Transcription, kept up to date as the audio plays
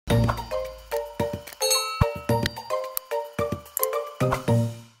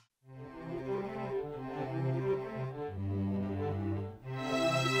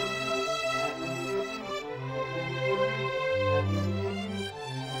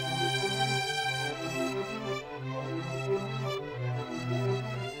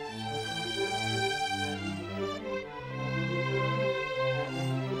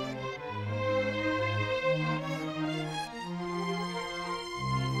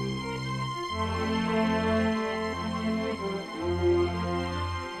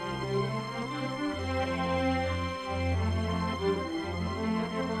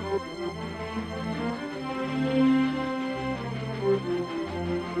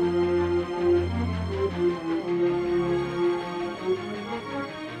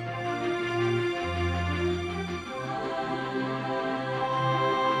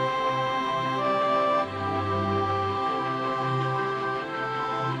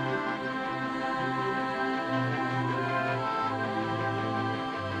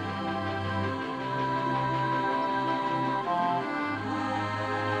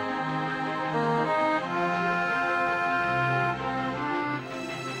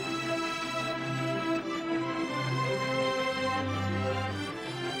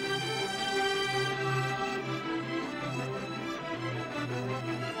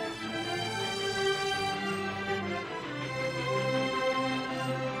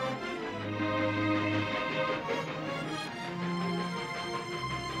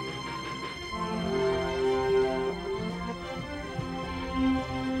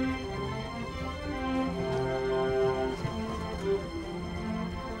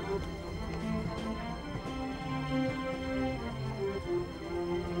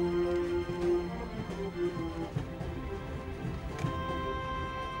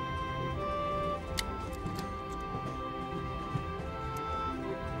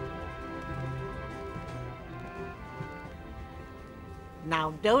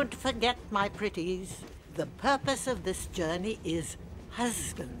Now, don't forget, my pretties, the purpose of this journey is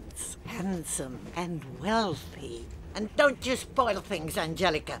husbands, handsome and wealthy. And don't you spoil things,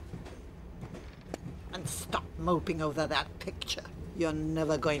 Angelica. And stop moping over that picture. You're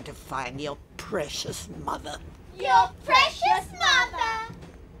never going to find your precious mother. Your precious mother!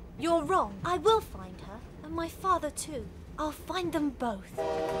 You're wrong. I will find her, and my father too. I'll find them both.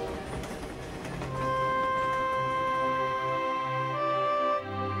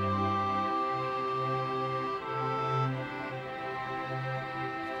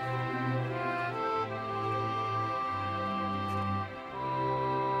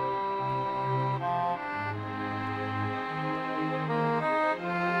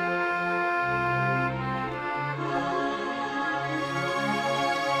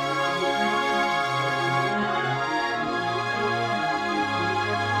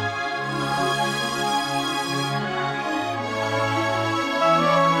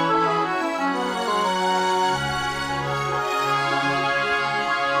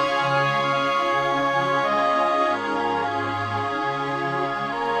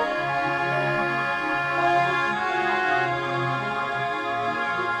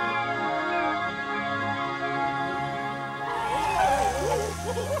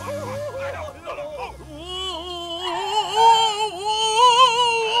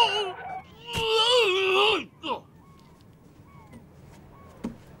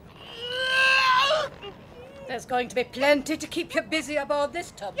 There's going to be plenty to keep you busy aboard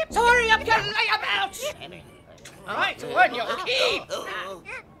this tub. So hurry up, you layabouts! All right, earn your keep!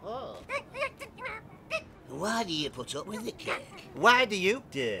 Why do you put up with the cake? Why do you,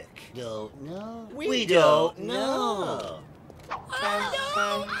 Dirk? Don't know. We don't know.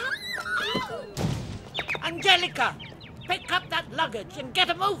 Angelica, pick up that luggage and get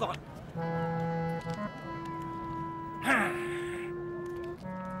a move on.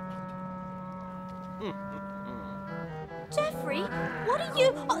 Geoffrey, what are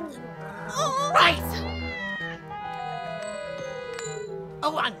you... Right!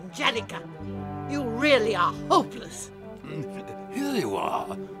 Oh, Angelica, you really are hopeless. Here you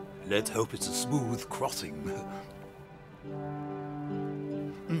are. Let's hope it's a smooth crossing.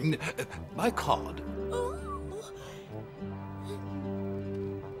 My card.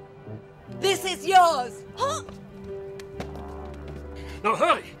 This is yours! Now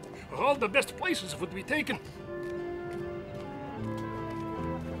hurry, or all the best places would be taken.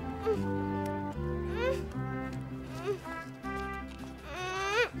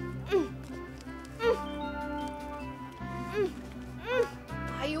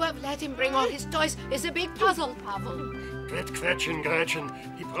 Why you have let him bring all his toys is a big puzzle, Pavel. Let Gretchen, Gretchen.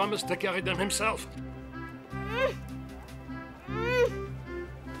 He promised to carry them himself.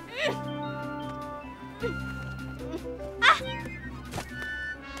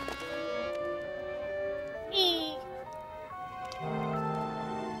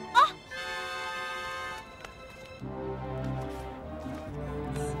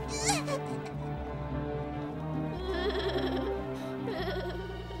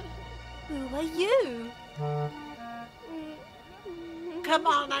 Come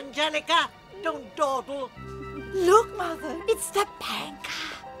on, Angelica. Don't dawdle. Look, Mother, it's the banker,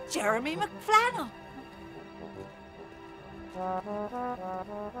 Jeremy McFlannel.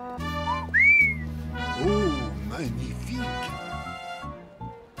 Oh, magnifique!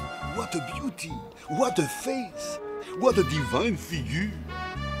 What a beauty! What a face! What a divine figure!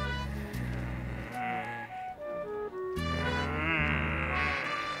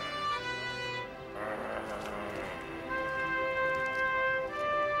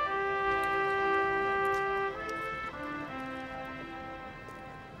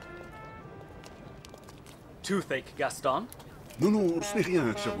 Toothache, Gaston? Non, ce n'est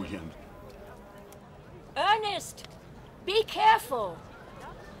rien, Sir William. Ernest, be careful.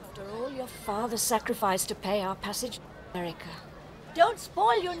 After all your father sacrificed to pay our passage to America. Don't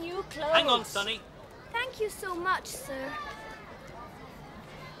spoil your new clothes. Hang on, Sonny. Thank you so much, sir.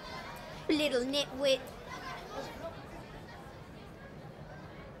 Little nitwit.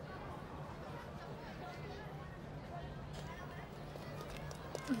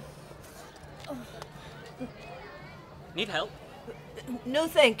 Need help? No,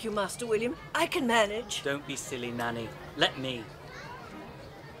 thank you, Master William. I can manage. Don't be silly, Nanny. Let me.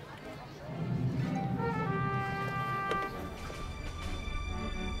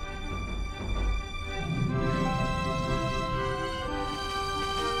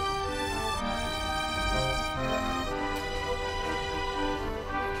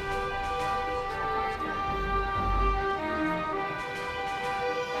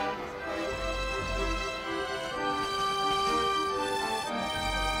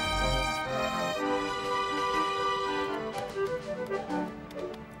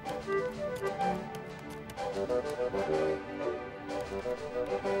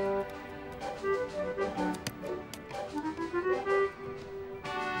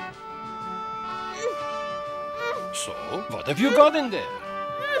 So, what have you got in there?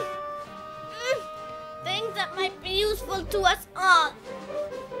 Things that might be useful to us all.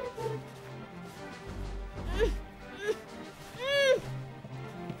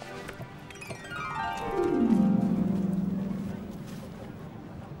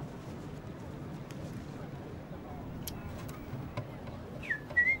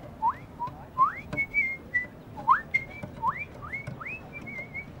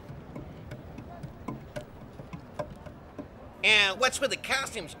 What's with the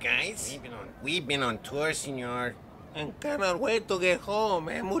costumes, guys? We've been on tour, senor. And cannot wait to get home,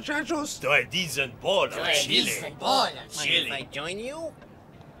 muchachos? Estoy decent bola, Chile. Mind if I join you?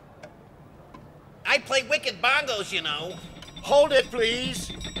 I play wicked bongos, you know. Hold it,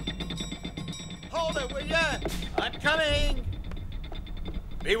 please. Hold it, will ya? I'm coming.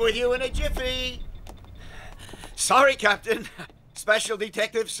 Be with you in a jiffy. Sorry, Captain. Special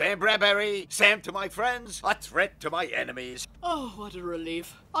Detective Sam Bradbury. Sam to my friends, a threat to my enemies. Oh, what a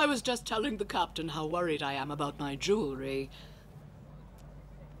relief. I was just telling the captain how worried I am about my jewelry.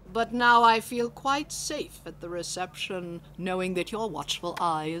 But now I feel quite safe at the reception, knowing that your watchful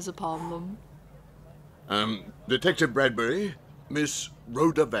eye is upon them. Detective Bradbury, Miss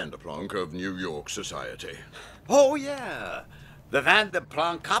Rhoda Vanderplank of New York Society. Oh, yeah. The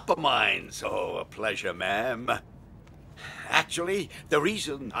Vanderplank copper mines. Oh, a pleasure, ma'am. Actually, the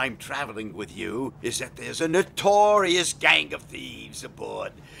reason I'm traveling with you is that there's a notorious gang of thieves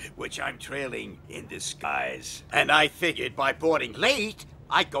aboard, which I'm trailing in disguise. And I figured by boarding late,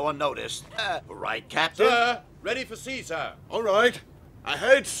 I'd go unnoticed. Right, Captain? Sir, ready for sea, sir. All right.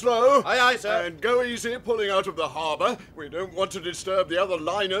 Ahead slow. Aye, aye, sir. And go easy pulling out of the harbor. We don't want to disturb the other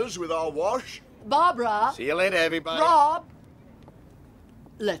liners with our wash. Barbara! See you later, everybody. Rob!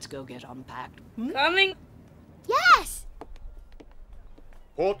 Let's go get unpacked. Coming. Yes!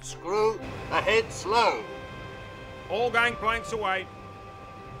 Port screw, ahead slow. All gangplanks away.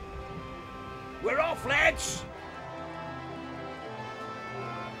 We're off, lads.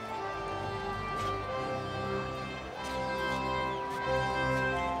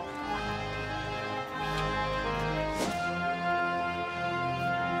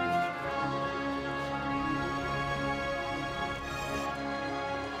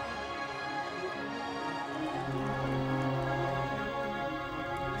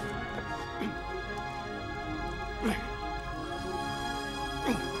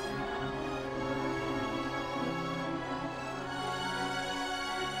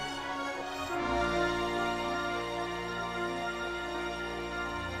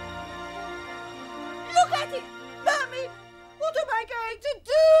 Look at it! Mummy, what am I going to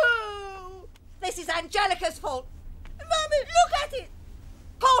do? This is Angelica's fault. Mummy, look at it!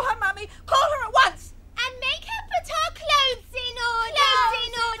 Call her, Mummy! Call her at once! And make her put our clothes in order.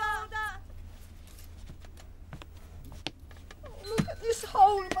 Oh, look at this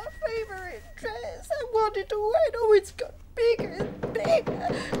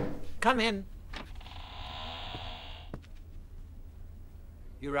Come in.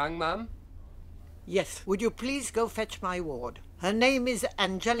 You rang, ma'am? Yes, would you please go fetch my ward? Her name is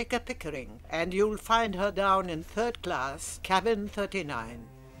Angelica Pickering, and you'll find her down in 3rd class, cabin 39.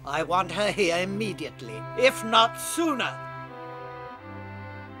 I want her here immediately, if not sooner.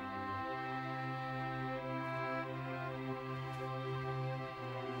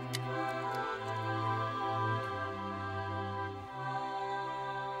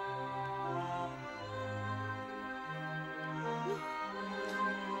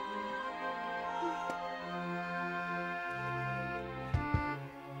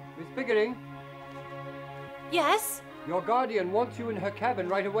 Miss Pickering? Yes? Your guardian wants you in her cabin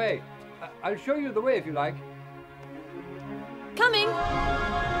right away. I'll show you the way if you like. Coming!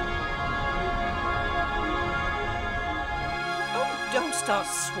 Oh, don't start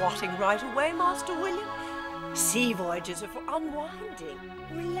swatting right away, Master William. Sea voyages are for unwinding.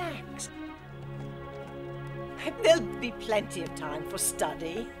 Relax. There'll be plenty of time for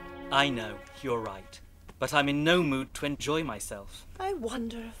study. I know, you're right. But I'm in no mood to enjoy myself. I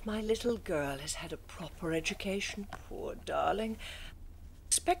wonder if my little girl has had a proper education. Poor darling.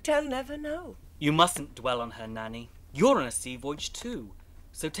 Expect I'll never know. You mustn't dwell on her, Nanny. You're on a sea voyage too.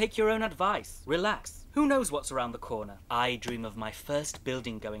 So take your own advice. Relax. Who knows what's around the corner? I dream of my first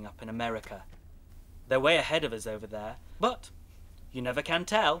building going up in America. They're way ahead of us over there, but you never can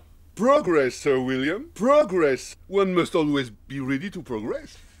tell. Progress, Sir William. Progress. One must always be ready to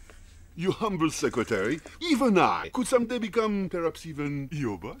progress. Your humble secretary, even I, could someday become perhaps even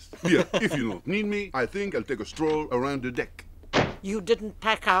your boss. Yeah, if you don't need me, I think I'll take a stroll around the deck. You didn't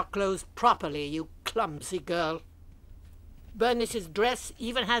pack our clothes properly, you clumsy girl. Bernice's dress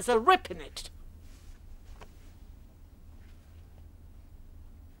even has a rip in it.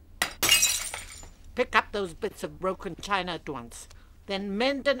 Pick up those bits of broken china at once. Then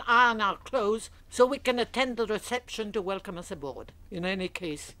mend and iron our clothes so we can attend the reception to welcome us aboard. In any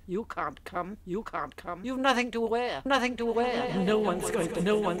case, you can't come. You can't come. You've nothing to wear. Nothing to wear. No one's going to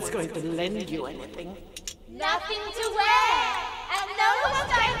lend you anything. Nothing to wear, and no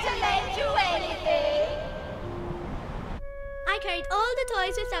one's going to lend you anything. I carried all the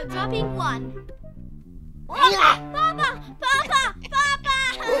toys without dropping one. Papa! Papa! Papa!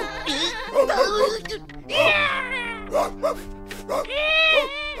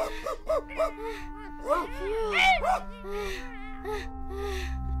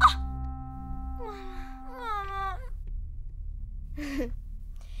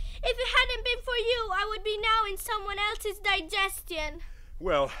 If it hadn't been for you, I would be now in someone else's digestion.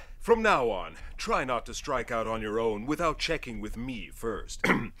 Well, from now on, try not to strike out on your own without checking with me first.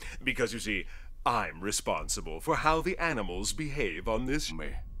 Because, you see, I'm responsible for how the animals behave on this...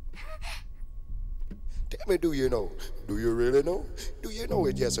 Tell me, do you know? Do you really know? Do you know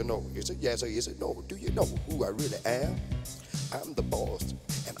it, yes or no? Is it yes or is it no? Do you know who I really am? I'm the boss,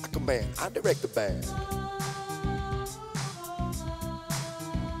 and I command, I direct the band.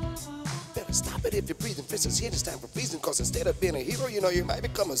 Better stop it if you're breathing fists here. It's time for freezing, cause instead of being a hero, you know, you might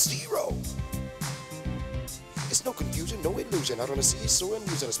become a zero. It's no confusion, no illusion. Out on the sea, so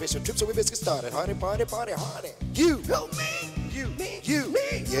amusing. A special trip, so we best get started. Hardy, party, party, hardy. You, help me, you, me,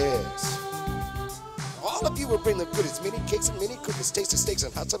 yes. All of you will bring the goodies, mini cakes and mini cookies, tasty steaks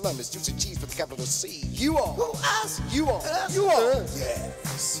and hot salamis, juicy cheese with the capital C. You all. Who, us? You all. Us? You all.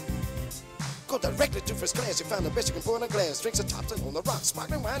 Yes. Go directly to first class. You find the best you can pour in a glass. Drinks a Thompson on the rocks,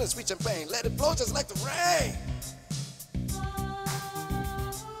 sparkling wine and sweet champagne. Let it blow just like the rain.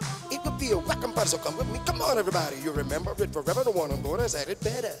 It would be a welcome party, so come with me. Come on, everybody. You remember it forever. The one on board has had it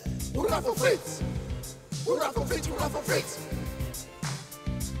better. Hurrah for Fritz! Hurrah for Fritz! Hurrah for Fritz!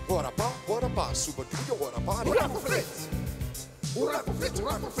 What a bar, super duper, what a party. Hurrah for Fritz! Hurrah for Fritz,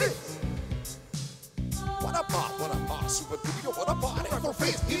 hurrah for Fritz! What a bar, super duper, what a party. Hurrah for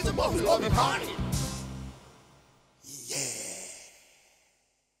Fritz, he's the most lovely party. Yeah.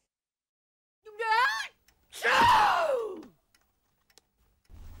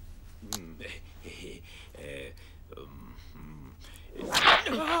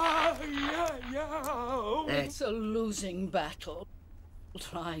 It's a losing battle.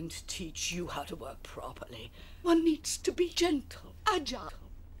 Trying to teach you how to work properly. One needs to be gentle, agile.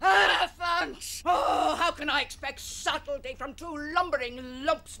 Elephants! Oh, how can I expect subtlety from two lumbering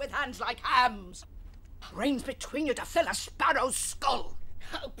lumps with hands like hams? Brains between you to fill a sparrow's skull.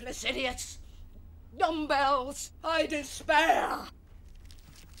 Hopeless idiots. Dumbbells. I despair.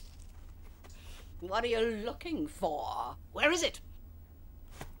 What are you looking for? Where is it?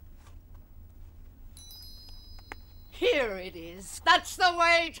 Here it is. That's the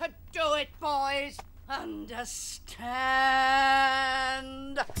way to do it, boys. Understand?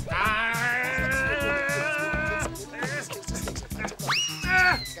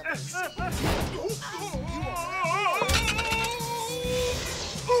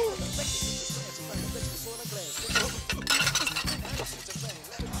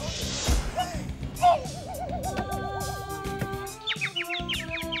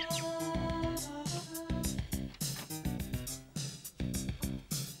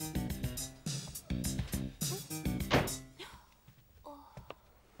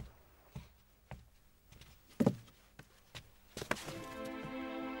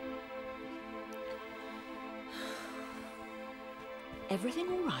 Everything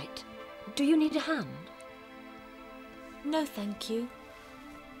all right? Do you need a hand? No, thank you.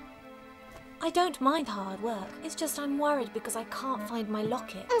 I don't mind hard work. It's just I'm worried because I can't find my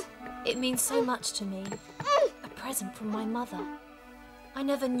locket. It means so much to me. A present from my mother. I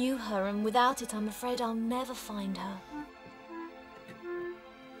never knew her, and without it, I'm afraid I'll never find her.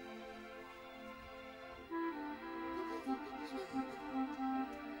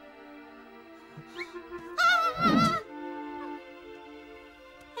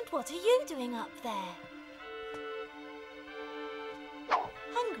 And what are you doing up there?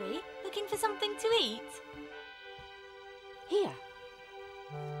 Hungry? Looking for something to eat? Here.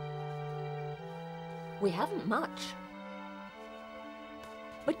 We haven't much.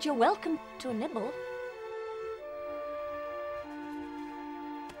 But you're welcome to a nibble.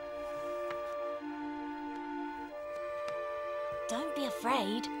 Don't be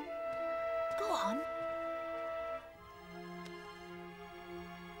afraid. Go on.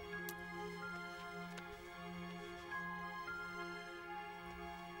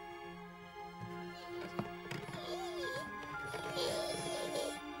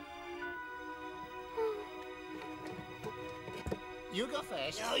 You go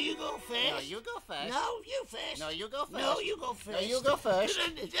first. No, you go first. No, you go first. No, you first. No, you go first. No, you go first. No, you go first.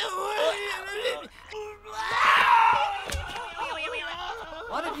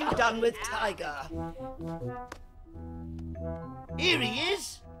 What have you done with Tiger? Here he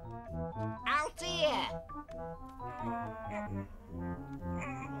is. Out here.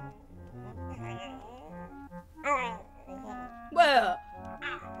 Where?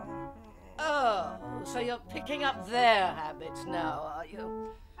 Oh, so you're picking up their habits now, are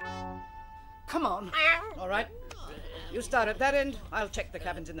you? Come on. All right. You start at that end, I'll check the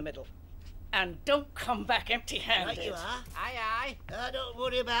cabins in the middle. And don't come back empty-handed. Right you are. Aye, aye. Don't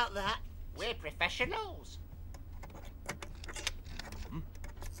worry about that. We're professionals.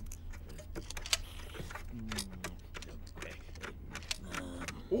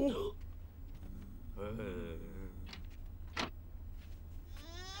 Oh.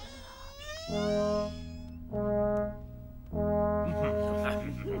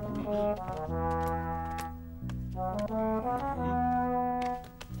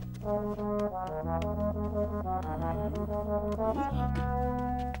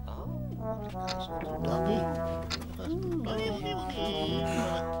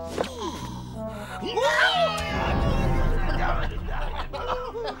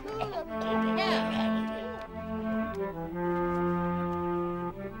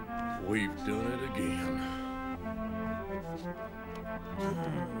 We've done it again.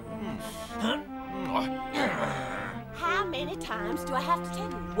 How many times do I have to tell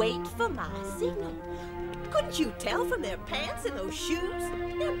you, wait for my signal? Couldn't you tell from their pants and those shoes?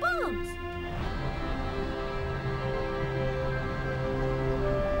 They're bums.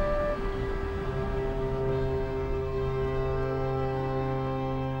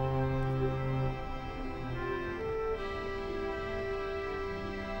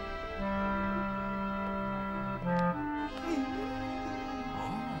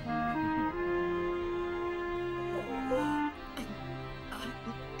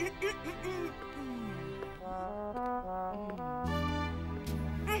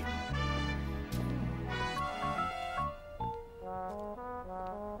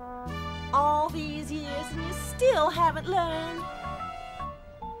 All these years and you still haven't learned.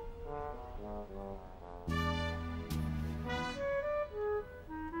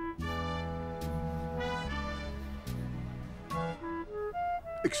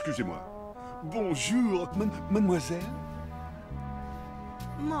 Excusez-moi. Bonjour, mademoiselle.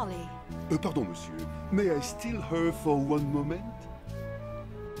 Molly. Pardon, monsieur. May I steal her for one moment?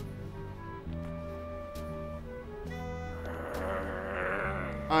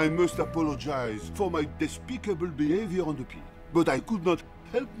 I must apologize for my despicable behavior on the pier, but I could not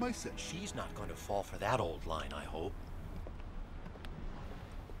help myself. She's not going to fall for that old line, I hope.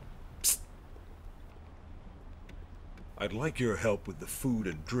 Psst. I'd like your help with the food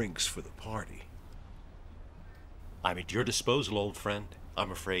and drinks for the party. I'm at your disposal, old friend.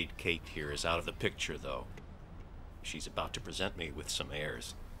 I'm afraid Kate here is out of the picture, though. She's about to present me with some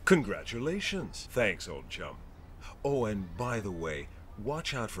airs. Congratulations. Thanks, old chum. Oh, and by the way,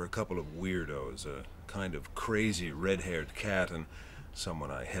 watch out for a couple of weirdos, a kind of crazy red-haired cat and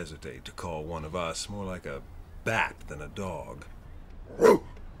someone I hesitate to call one of us, more like a bat than a dog.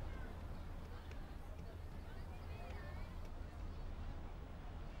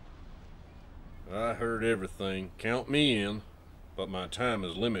 I heard everything. Count me in, but my time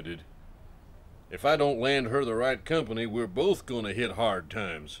is limited. If I don't land her the right company, we're both gonna hit hard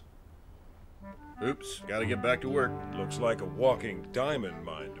times. Oops, gotta get back to work. Looks like a walking diamond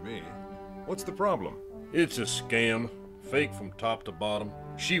mine to me. What's the problem? It's a scam. Fake from top to bottom.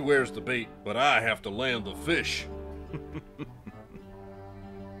 She wears the bait, but I have to land the fish.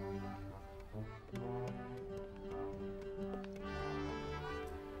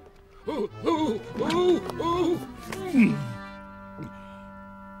 Oh, oh, oh, oh.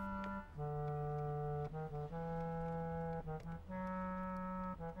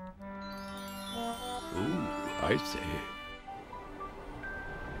 I see.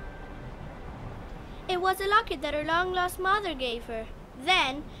 It was a locket that her long-lost mother gave her.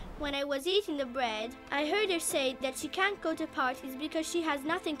 Then, when I was eating the bread, I heard her say that she can't go to parties because she has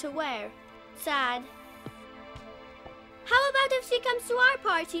nothing to wear. Sad. How about if she comes to our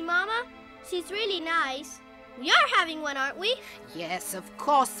party, Mama? She's really nice. We are having one, aren't we? Yes, of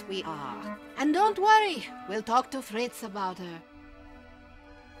course we are. And don't worry, we'll talk to Fritz about her.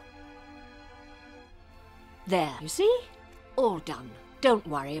 There, you see? All done. Don't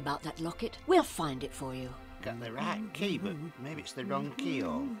worry about that locket. We'll find it for you. Got the right key, but maybe it's the wrong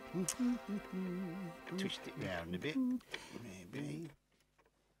keyhole. Twist it round a bit. Maybe.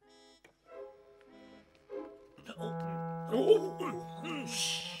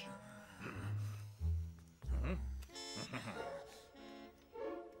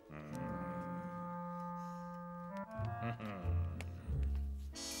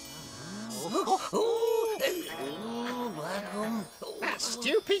 That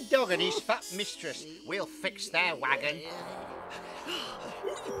stupid dog and his fat mistress. We'll fix their wagon.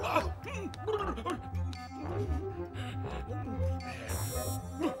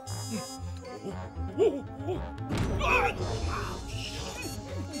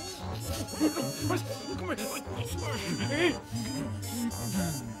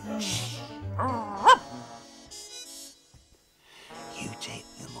 You take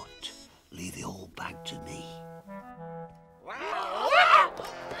the mutt. Leave the old bag to me.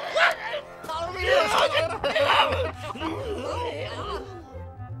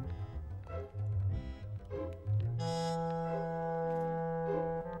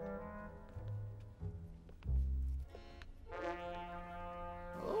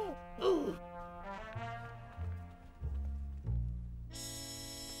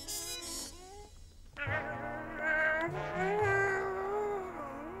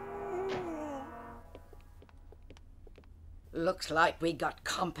 Looks like we got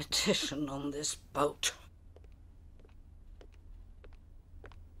competition on this boat.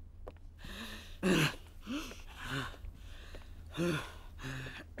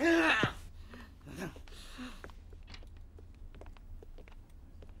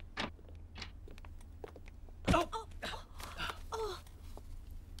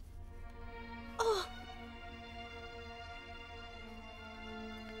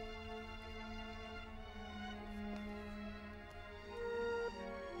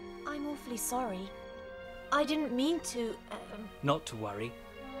 I'm awfully sorry. I didn't mean to, Not to worry.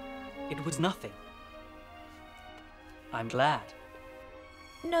 It was nothing. I'm glad.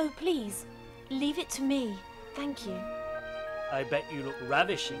 No, please. Leave it to me. Thank you. I bet you look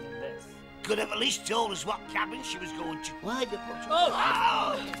ravishing in this. Could have at least told us what cabin she was going to. Why'd you put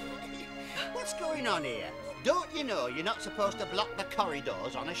What's going on here? Don't you know you're not supposed to block the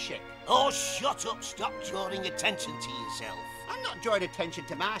corridors on a ship? Oh, shut up. Stop drawing attention to yourself. I'm not drawing attention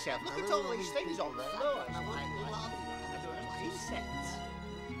to myself. Look at all these things on the floor.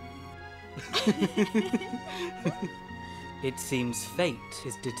 It seems fate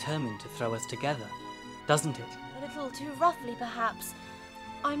is determined to throw us together, doesn't it? A little too roughly, perhaps.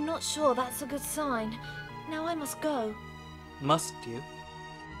 I'm not sure that's a good sign. Now I must go. Must you?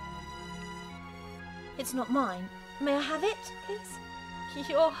 It's not mine. May I have it, please?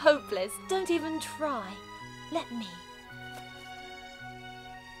 You're hopeless. Don't even try. Let me.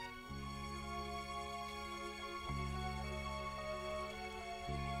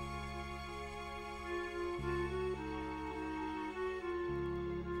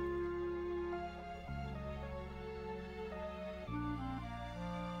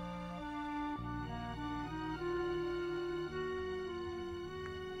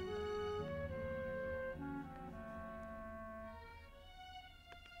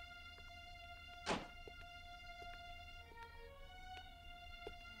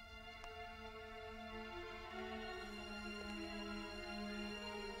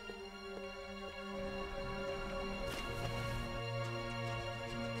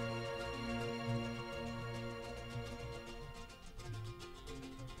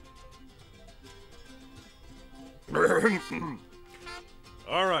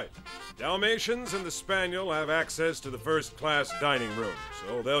 All right, Dalmatians and the Spaniel have access to the first-class dining room,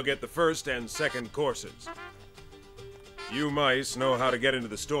 so they'll get the first and second courses. You mice know how to get into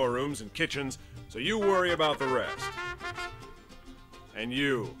the storerooms and kitchens, so you worry about the rest. And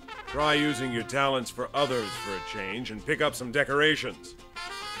you, try using your talents for others for a change and pick up some decorations.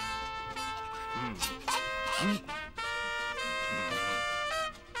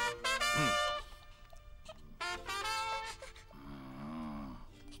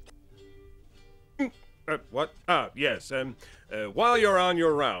 What? Yes, while you're on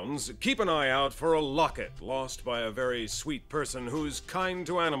your rounds, keep an eye out for a locket lost by a very sweet person who's kind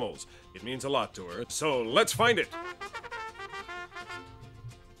to animals. It means a lot to her, so let's find it.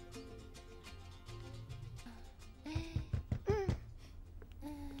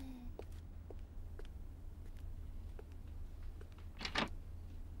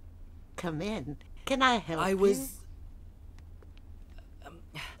 Come in. Can I help you?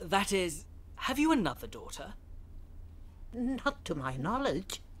 That is, have you another daughter? Not to my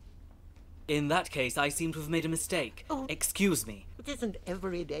knowledge. In that case, I seem to have made a mistake. Oh. Excuse me. It isn't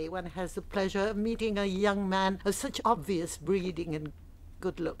every day one has the pleasure of meeting a young man of such obvious breeding and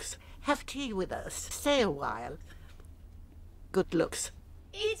good looks. Have tea with us. Stay a while. Good looks.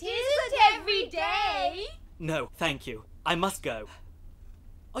 It isn't every day. No, thank you. I must go.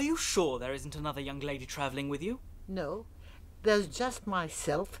 Are you sure there isn't another young lady travelling with you? No, there's just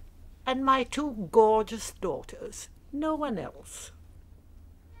myself and my two gorgeous daughters. No one else.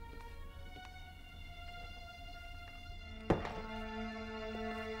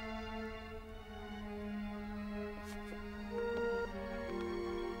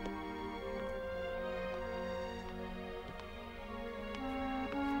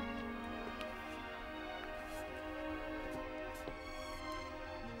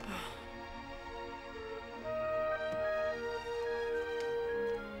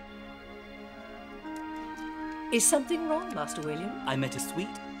 Is something wrong, Master William? I met a sweet,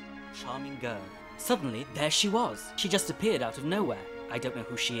 charming girl. Suddenly, there she was. She just appeared out of nowhere. I don't know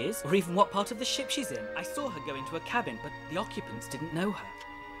who she is, or even what part of the ship she's in. I saw her go into a cabin, but the occupants didn't know her.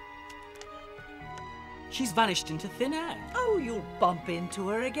 She's vanished into thin air. Oh, you'll bump into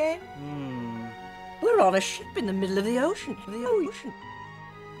her again? We're on a ship in the middle of the ocean.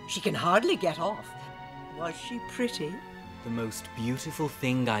 She can hardly get off. Was she pretty? The most beautiful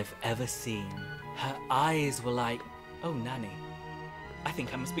thing I've ever seen. Her eyes were like... Oh, Nanny. I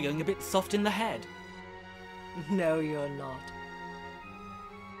think I must be going a bit soft in the head. No, you're not.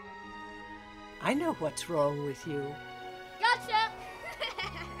 I know what's wrong with you. Gotcha!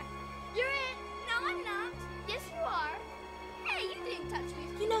 You're in. No, I'm not. Yes, you are. Hey, you didn't touch me.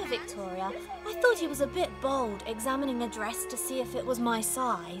 You know, Victoria, I thought he was a bit bold, examining a dress to see if it was my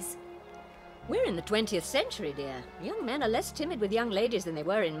size. We're in the 20th century, dear. Young men are less timid with young ladies than they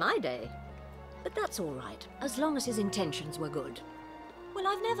were in my day. But that's all right, as long as his intentions were good. Well,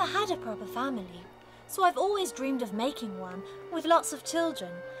 I've never had a proper family, so I've always dreamed of making one, with lots of children,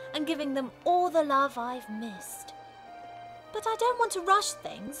 and giving them all the love I've missed. But I don't want to rush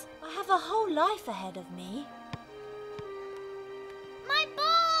things. I have a whole life ahead of me. My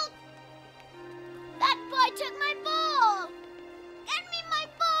ball! That boy took my ball! Get me my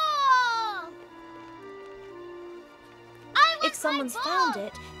ball! I want If someone's my ball! found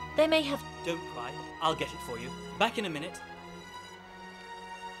it, they may have... Don't cry. I'll get it for you. Back in a minute.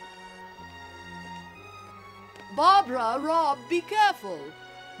 Barbara, Rob, be careful.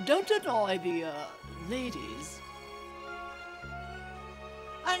 Don't annoy the, ladies.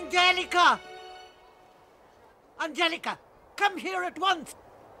 Angelica! Angelica, come here at once!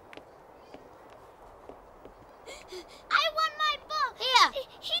 I want my ball! Here!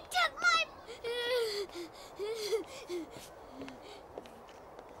 He took my...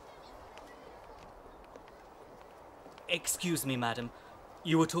 Excuse me, madam.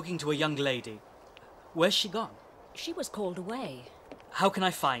 You were talking to a young lady. Where's she gone? She was called away. How can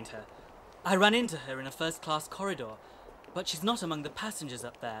I find her? I ran into her in a first-class corridor, but she's not among the passengers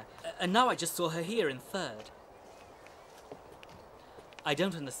up there, and now I just saw her here in third. I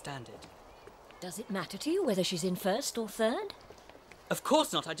don't understand it. Does it matter to you whether she's in first or third? Of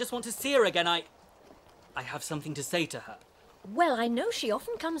course not. I just want to see her again. I have something to say to her. Well, I know she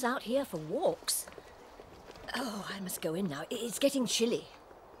often comes out here for walks. Oh, I must go in now. It's getting chilly.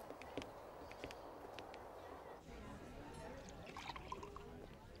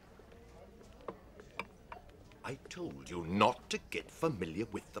 I told you not to get familiar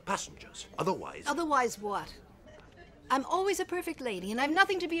with the passengers. Otherwise... Otherwise what? I'm always a perfect lady, and I've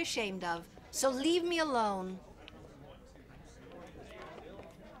nothing to be ashamed of. So leave me alone.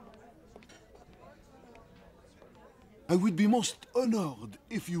 I would be most honored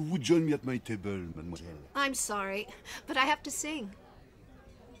if you would join me at my table, mademoiselle. I'm sorry, but I have to sing.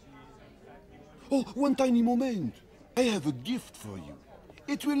 Oh, one tiny moment. I have a gift for you.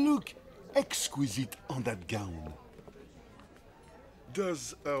 It will look exquisite on that gown.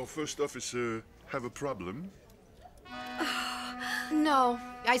 Does our first officer have a problem? No,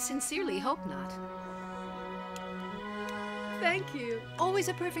 I sincerely hope not. Thank you. Always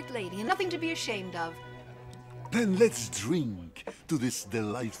a perfect lady and nothing to be ashamed of. Then let's drink to this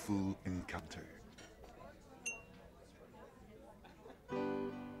delightful encounter.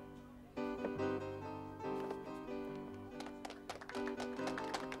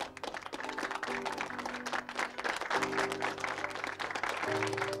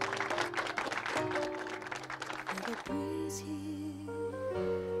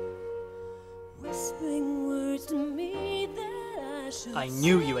 I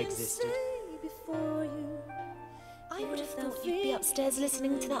knew you existed. I would have thought you'd be upstairs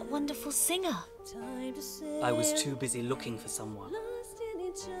listening to that wonderful singer. I was too busy looking for someone.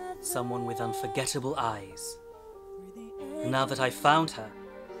 Someone with unforgettable eyes. Now that I've found her,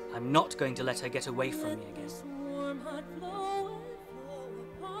 I'm not going to let her get away from me again.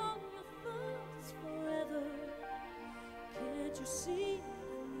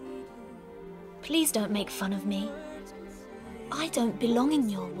 Please don't make fun of me. I don't belong in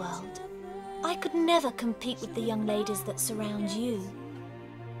your world. I could never compete with the young ladies that surround you.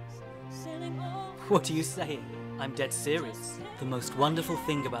 What are you saying? I'm dead serious. The most wonderful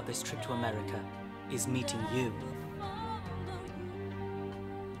thing about this trip to America is meeting you.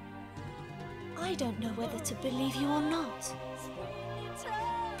 I don't know whether to believe you or not.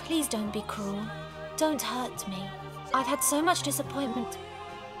 Please don't be cruel. Don't hurt me. I've had so much disappointment,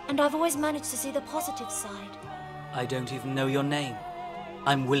 and I've always managed to see the positive side. I don't even know your name.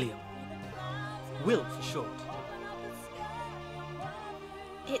 I'm William. Will for short.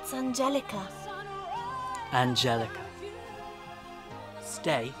 It's Angelica. Angelica.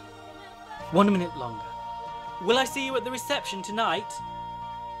 Stay 1 minute longer. Will I see you at the reception tonight?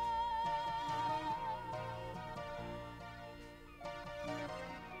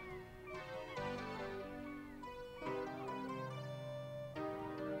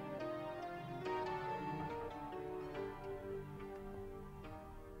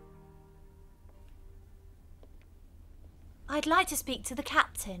 I'd like to speak to the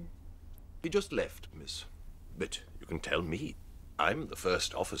captain. He just left, miss. But you can tell me. I'm the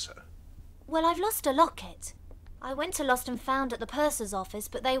first officer. Well, I've lost a locket. I went to Lost and Found at the purser's office,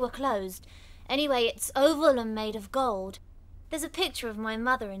 but they were closed. Anyway, it's oval and made of gold. There's a picture of my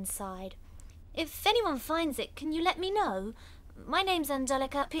mother inside. If anyone finds it, can you let me know? My name's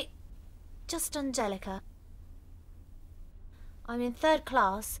Angelica just Angelica. I'm in 3rd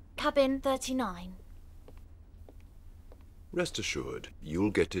class, cabin 39. Rest assured,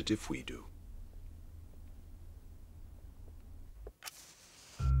 you'll get it if we do.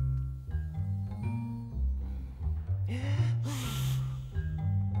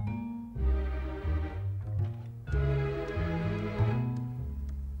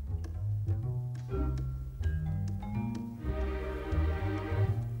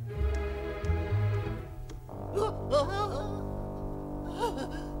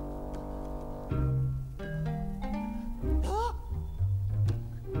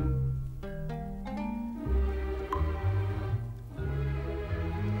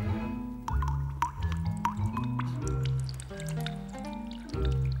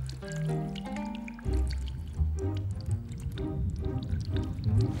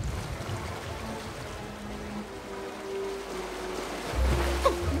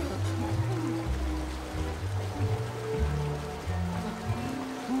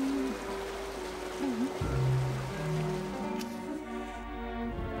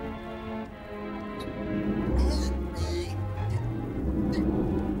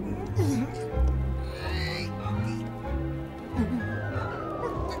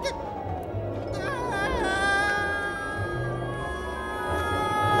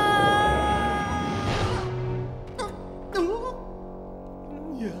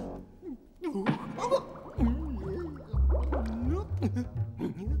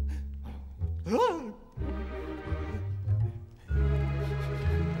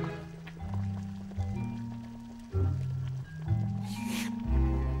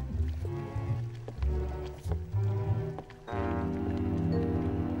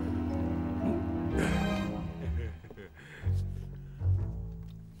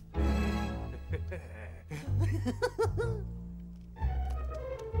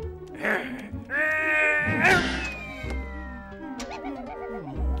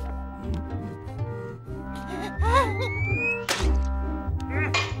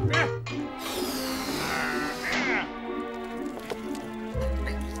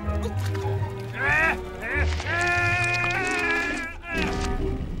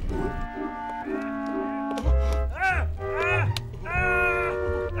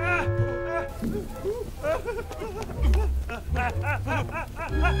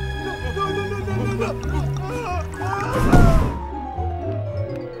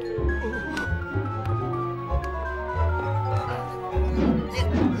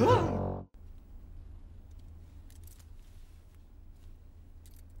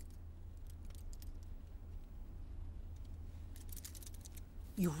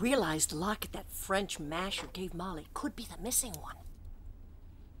 You realize the locket that French masher gave Molly could be the missing one.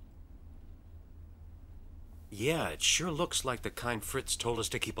 Yeah, it sure looks like the kind Fritz told us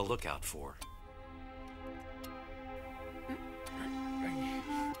to keep a lookout for.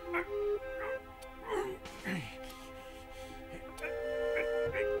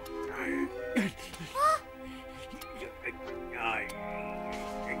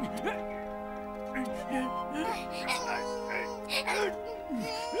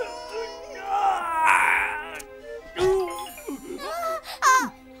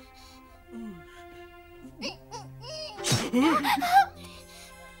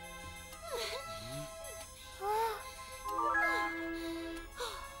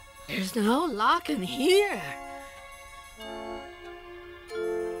 There's no lock in here.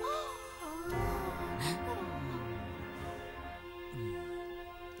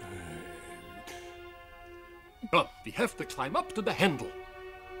 But we have to climb up to the handle.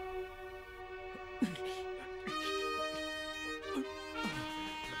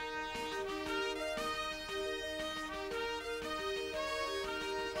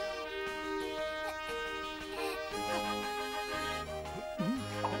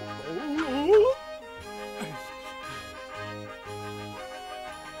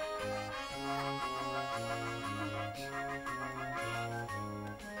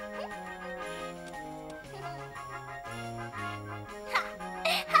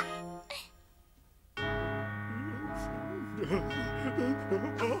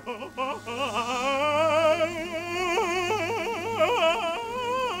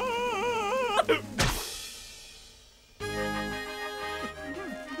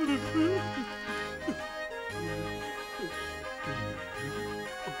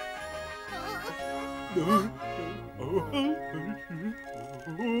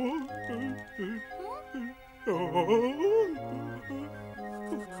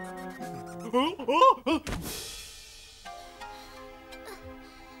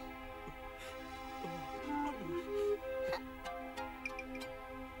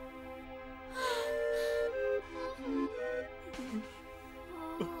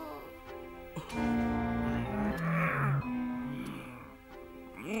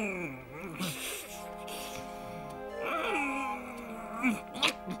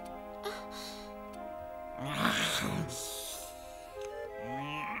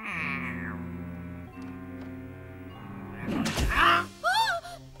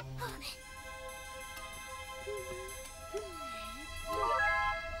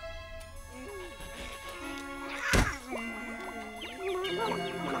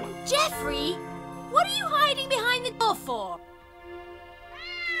 Jeffrey, what are you hiding behind the door for?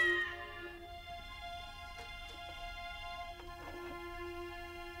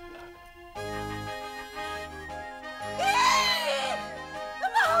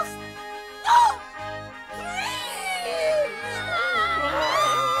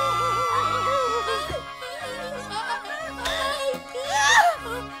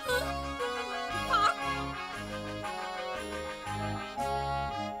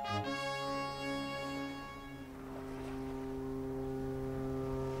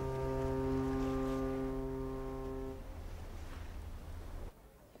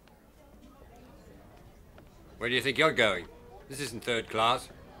 Where do you think you're going? This isn't third class.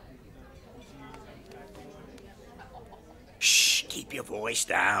 Shh, keep your voice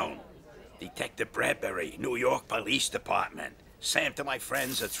down. Detective Bradbury, New York Police Department. Sam to my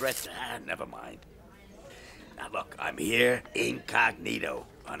friends, a threat to... never mind. Now look, I'm here incognito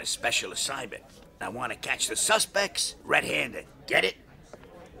on a special assignment. I want to catch the suspects red-handed. Get it?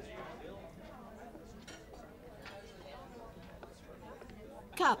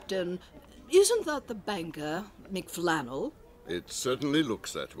 Captain, isn't that the banker, McFlannel? It certainly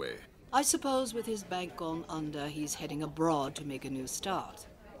looks that way. I suppose with his bank gone under, he's heading abroad to make a new start.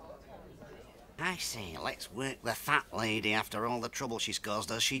 I say, let's work the fat lady after all the trouble she's caused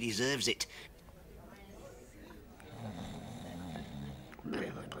us. She deserves it.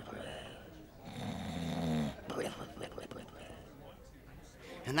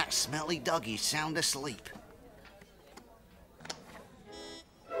 And that smelly doggy's sound asleep.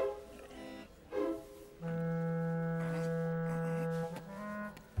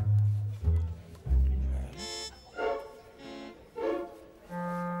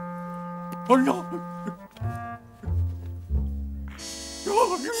 Oh no!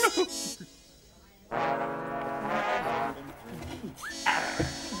 Oh no!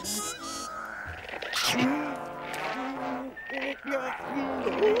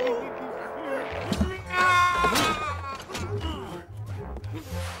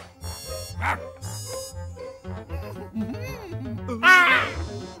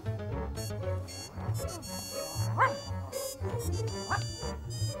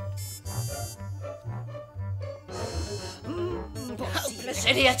 Hopeless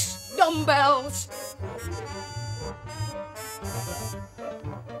idiots! Dumbbells!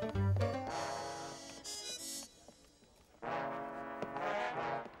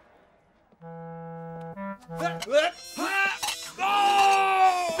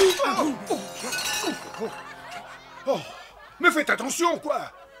 Oh, mais faites attention, quoi!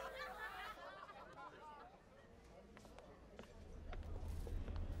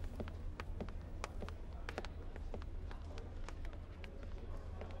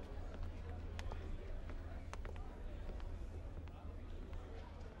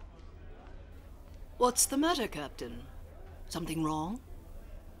 What's the matter, Captain? Something wrong?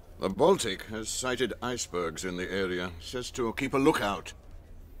 The Baltic has sighted icebergs in the area. Says to keep a lookout.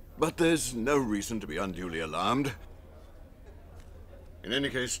 But there's no reason to be unduly alarmed. In any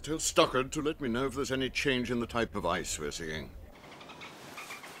case, tell Stockard to let me know if there's any change in the type of ice we're seeing.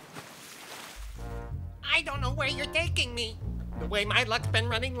 I don't know where you're taking me. The way my luck's been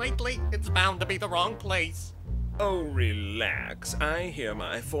running lately, it's bound to be the wrong place. Oh, relax. I hear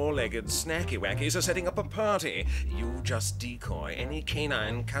my four-legged snacky wackies are setting up a party. You just decoy any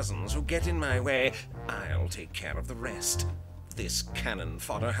canine cousins who get in my way. I'll take care of the rest. This cannon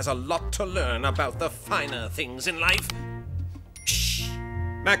fodder has a lot to learn about the finer things in life. Shh!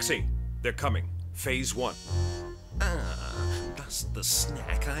 Maxie, they're coming. Phase 1. Ah, just the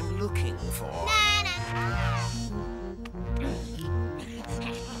snack I'm looking for.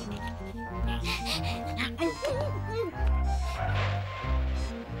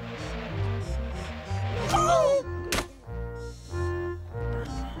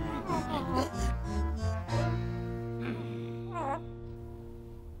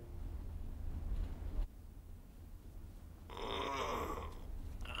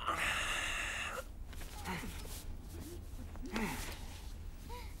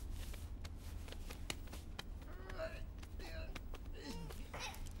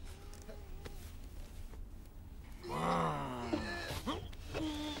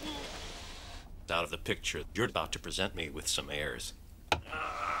 Out of the picture, you're about to present me with some airs.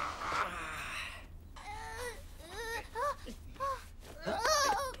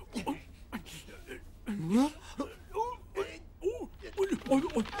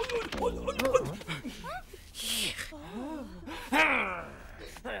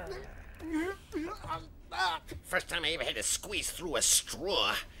 First time I ever had to squeeze through a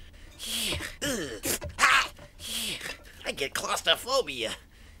straw. I get claustrophobia.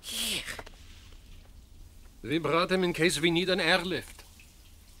 We brought him in case we need an airlift.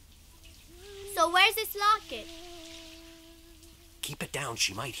 So where's this locket? Keep it down,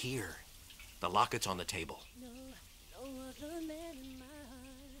 she might hear. The locket's on the table.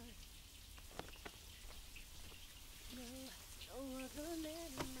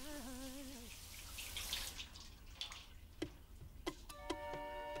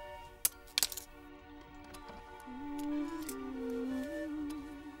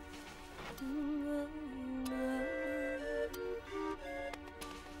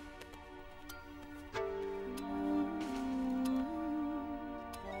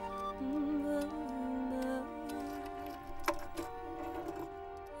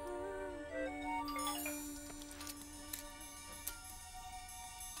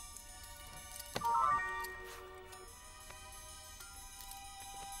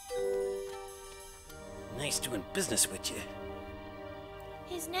 Nice doing business with you.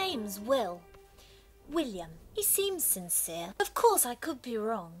 His name's Will. William. He seems sincere. Of course, I could be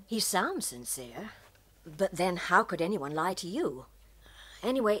wrong. He sounds sincere. But then how could anyone lie to you?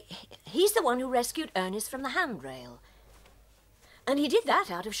 Anyway, he's the one who rescued Ernest from the handrail. And he did that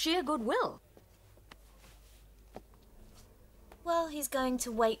out of sheer goodwill. Well, he's going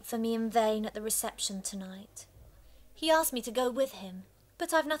to wait for me in vain at the reception tonight. He asked me to go with him,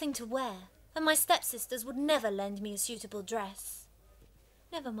 but I've nothing to wear, and my stepsisters would never lend me a suitable dress.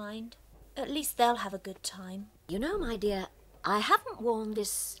 Never mind. At least they'll have a good time. You know, my dear, I haven't worn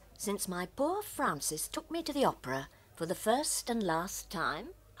this since my poor Francis took me to the opera for the first and last time.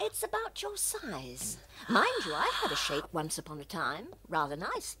 It's about your size. Mind you, I had a shape once upon a time. Rather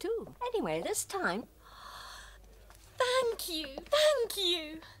nice, too. Anyway, this time... Thank you, thank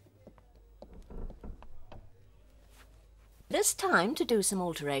you. This time to do some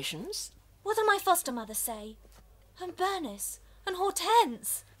alterations. What did my foster mother say? And Bernice and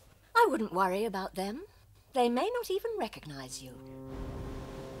Hortense? I wouldn't worry about them. They may not even recognize you.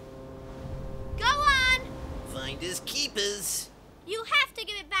 Go on! Finders keepers. You have to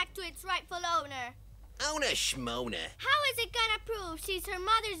give it back to its rightful owner. Owner schmona. How is it gonna prove she's her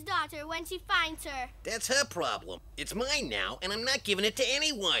mother's daughter when she finds her? That's her problem. It's mine now, and I'm not giving it to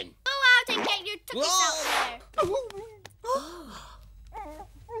anyone. Go out and get your tuchus out there.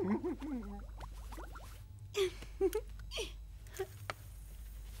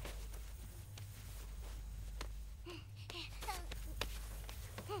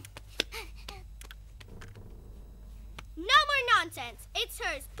 No more nonsense. It's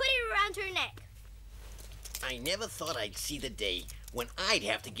hers. Put it around her neck. I never thought I'd see the day when I'd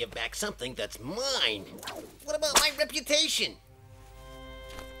have to give back something that's mine. What about my reputation?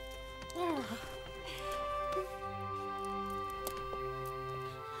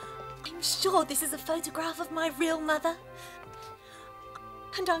 I'm sure this is a photograph of my real mother.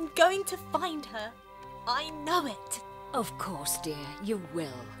 And I'm going to find her. I know it. Of course, dear, you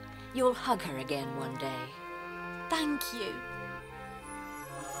will. You'll hug her again one day. Thank you.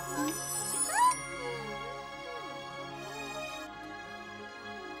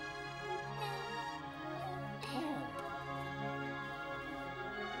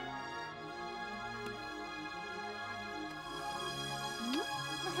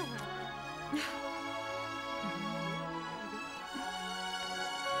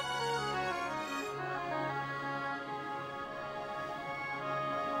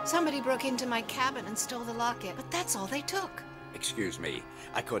 Somebody broke into my cabin and stole the locket, but that's all they took. Excuse me,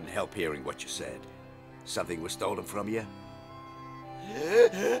 I couldn't help hearing what you said. Something was stolen from you?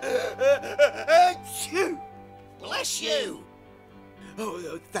 Bless you!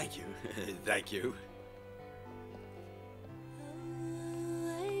 Oh, thank you. Thank you.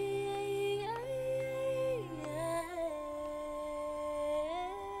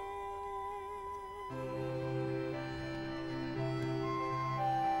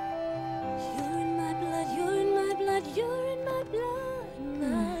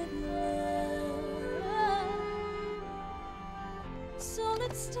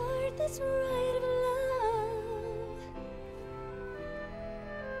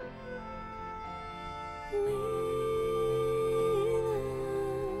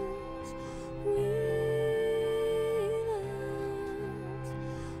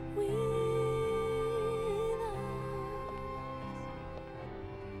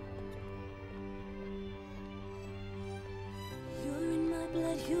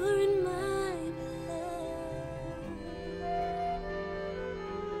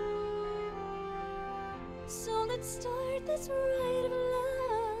 Start this ride of love.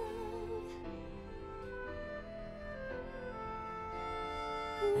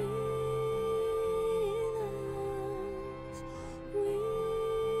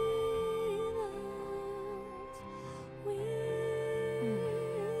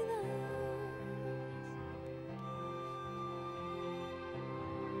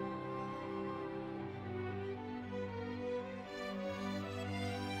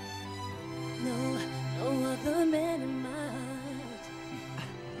 No other man in my heart.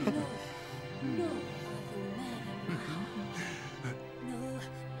 No other man in my heart.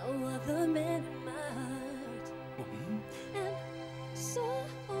 No other man in my heart. And so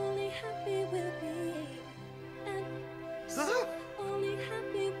only happy we'll be. And so only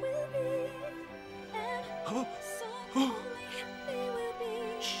happy we'll be. And so only happy we'll be.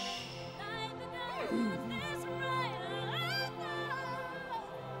 Like the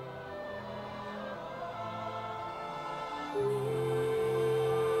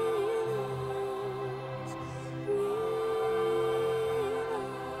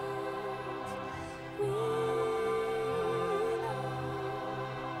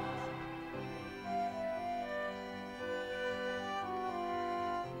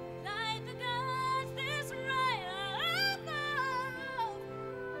night of this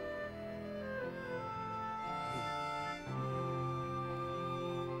right.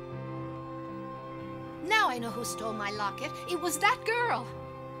 Now I know who stole my locket. It was that girl.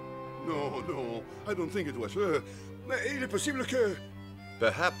 No, I don't think it was her. Il est possible que...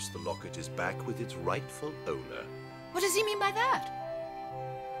 Perhaps the locket is back with its rightful owner. What does he mean by that?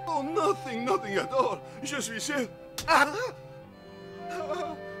 Oh, nothing at all. Je suis sûr. Ah!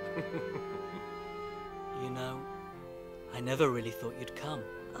 You know, I never really thought you'd come.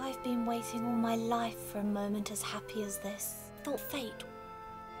 I've been waiting all my life for a moment as happy as this. Thought fate.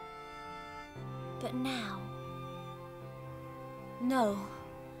 But now... No,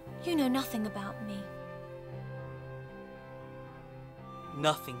 you know nothing about me.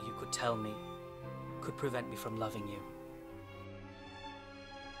 Nothing you could tell me could prevent me from loving you.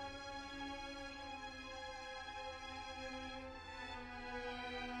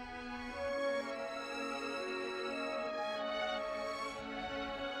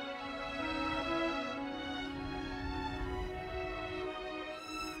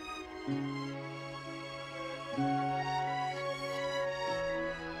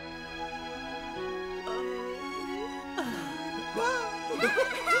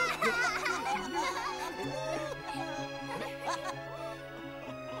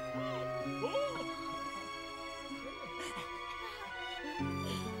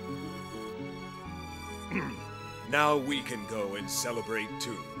 Now we can go and celebrate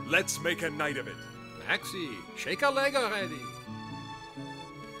too. Let's make a night of it. Maxie, shake a leg already.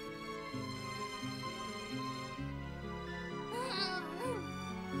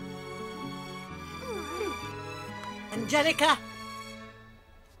 Angelica!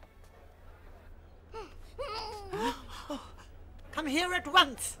 Come here at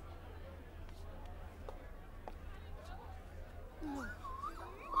once!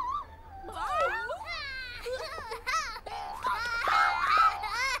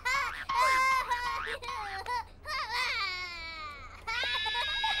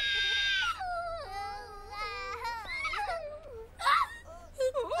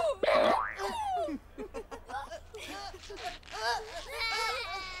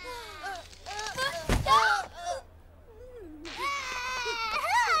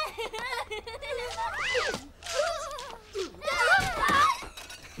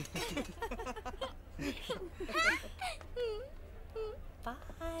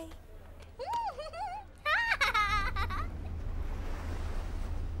 Bye.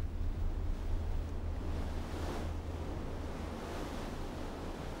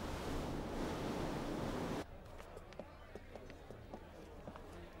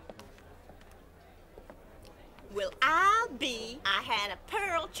 Well, I had a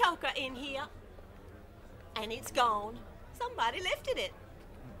pearl choker in here, and it's gone. Somebody lifted it.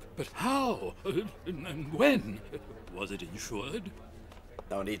 But how? And when? Was it insured?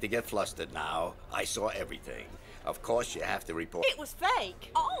 No need to get flustered now. I saw everything. Of course you have to report. It was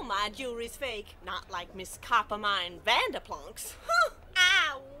fake. All my jewelry's fake. Not like Miss Coppermine Vanderplunk's. Huh,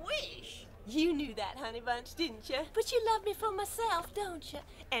 I wish. You knew that, honey bunch, didn't you? But you love me for myself, don't you?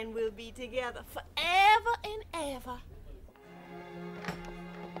 And we'll be together forever and ever.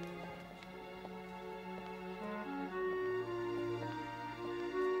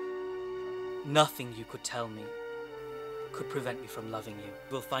 Nothing you could tell me could prevent me from loving you.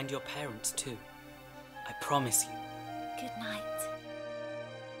 We'll find your parents too. I promise you. Good night.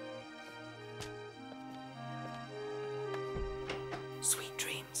 Sweet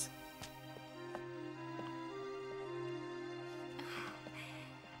dreams.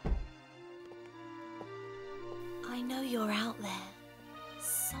 I know you're out there,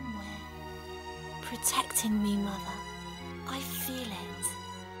 somewhere, protecting me, Mother. I feel it.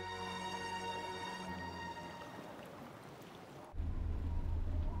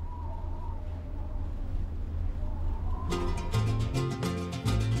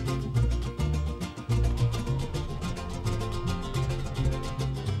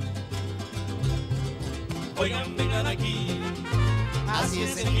 Oigan, vengan aquí, así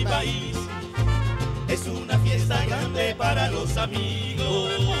es en mi país. Es una fiesta grande para los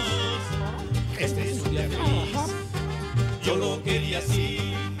amigos. Este es un día feliz, yo lo quería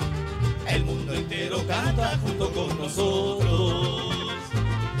así. El mundo entero canta junto con nosotros.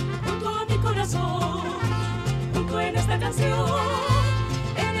 Junto a mi corazón, junto en esta canción.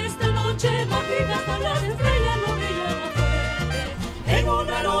 En esta noche mágica hasta las estrellas no brillan más fuerte. En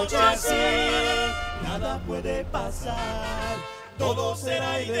una noche así nada puede pasar, todo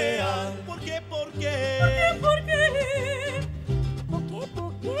será ideal. ¿Por qué? ¿Por qué? ¿Por qué? ¿Por qué?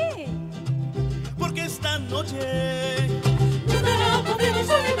 ¿Por qué? Porque esta noche nunca la podemos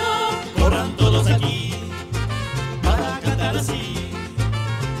olvidar. corran todos aquí para cantar así.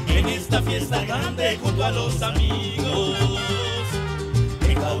 En esta fiesta grande junto a los amigos.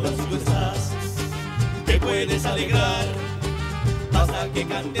 En jaulas tú estás, te puedes alegrar. Basta que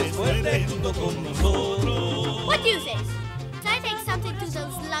cantes fuerte junto con nosotros. What do you think? Can I take something to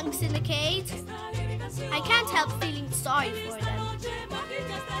those lunks in the cage? I can't help feeling sorry for them.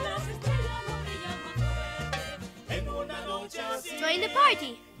 En una noche Join the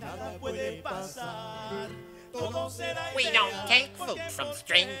party. We don't take food from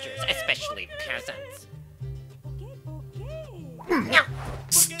strangers, especially peasants.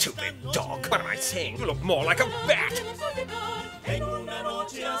 Stupid dog. What am I saying? You look more like a bat.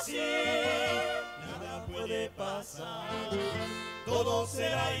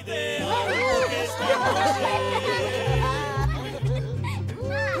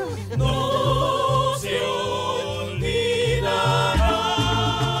 No se olvidará.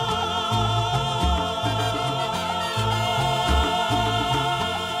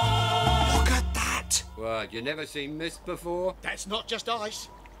 Look at that! What, you never seen mist before? That's not just ice.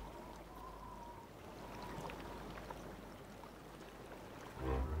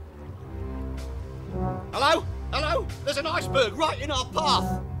 Hello? Hello? There's an iceberg right in our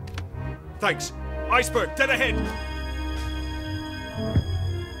path. Thanks. Iceberg, dead ahead.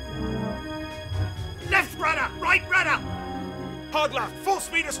 Left rudder! Right rudder! Hard left, full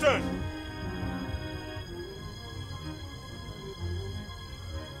speed astern.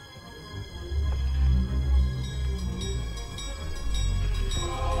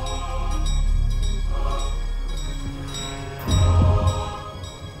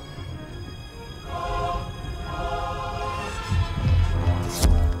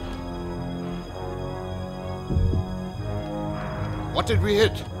 What did we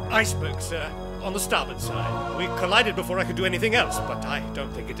hit? Iceberg, sir. On the starboard side. We collided before I could do anything else, but I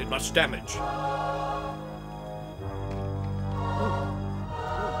don't think it did much damage.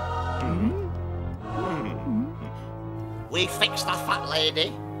 We fixed the fat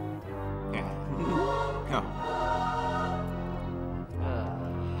lady.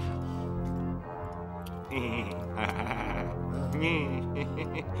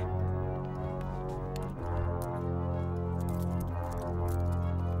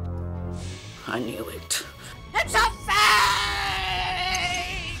 I knew it. It's a fake!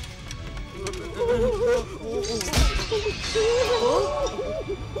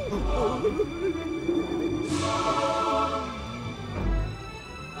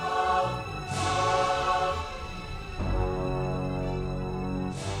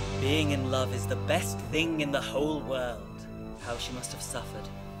 Being in love is the best thing in the whole world. How she must have suffered.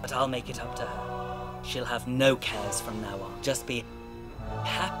 But I'll make it up to her. She'll have no cares from now on. Just be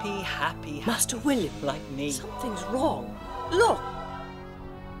happy, happy, Master William, like me. Something's wrong. Look!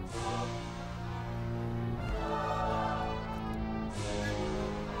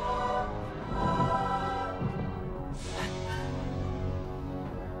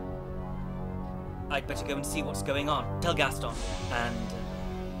 I'd better go and see what's going on. Tell Gaston. And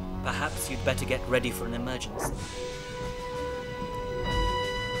perhaps you'd better get ready for an emergency.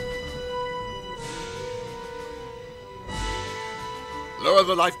 Lower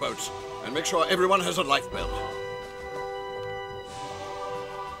the lifeboats and make sure everyone has a life belt.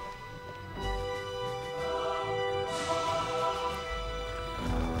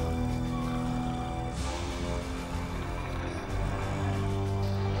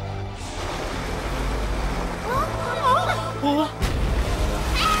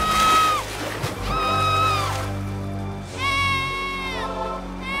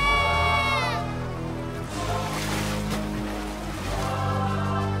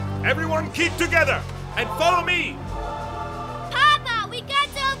 Everyone keep together and follow me! Papa, we got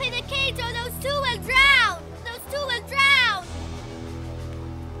to open the cage or those two will drown! Those two will drown!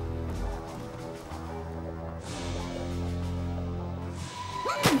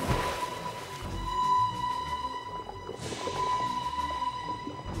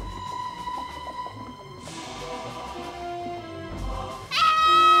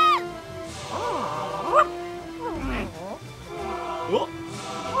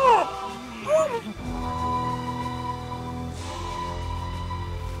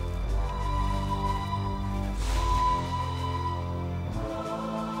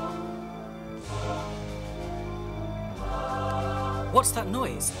 What's that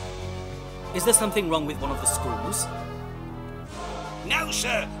noise? Is there something wrong with one of the screws? No,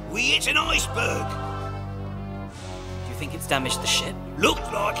 sir. We hit an iceberg. Do you think it's damaged the ship? Looks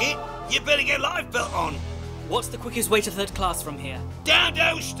like it. You better get a lifebelt on. What's the quickest way to third class from here? Down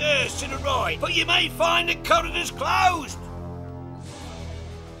those stairs to the right, but you may find the corridors closed.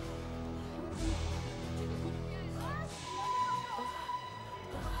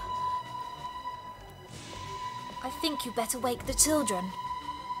 I think you better wake the children.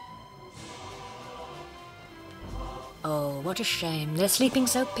 Oh, what a shame. They're sleeping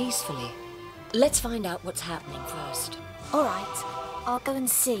so peacefully. Let's find out what's happening first. All right, I'll go and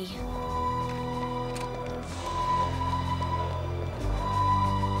see.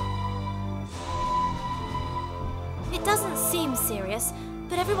 It doesn't serious,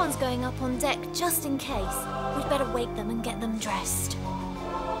 but everyone's going up on deck just in case. We'd better wake them and get them dressed.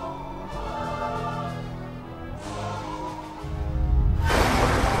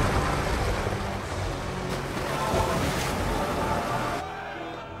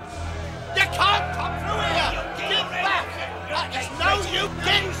 You can't come through here! Get back! There's no you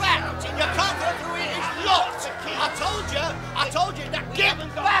get back! You can't go through here, it's locked! I told you, now get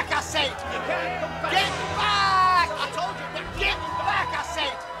back, I said! Get back! I told you, now get back, I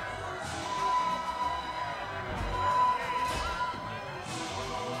said!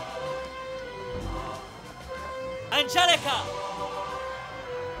 Angelica!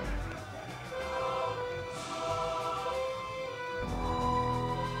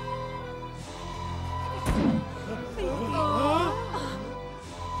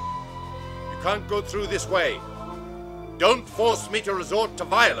 You can't go through this way. Don't force me to resort to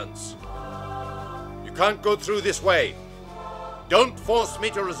violence. You can't go through this way. Don't force me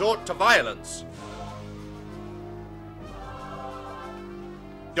to resort to violence.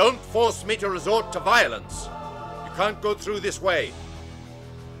 Don't force me to resort to violence. You can't go through this way.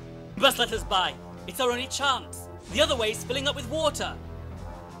 You must let us by. It's our only chance. The other way's filling up with water.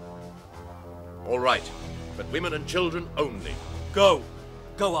 All right, but women and children only. Go.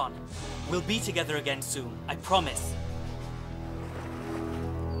 Go on. We'll be together again soon, I promise.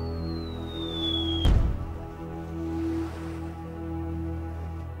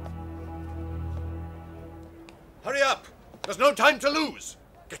 Hurry up! There's no time to lose!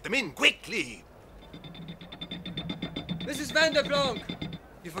 Get them in quickly! Mrs. Vanderplank!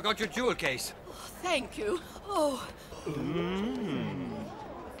 You forgot your jewel case. Thank you. Oh.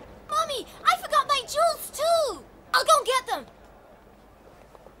 Mommy, I forgot my jewels too! I'll go and get them!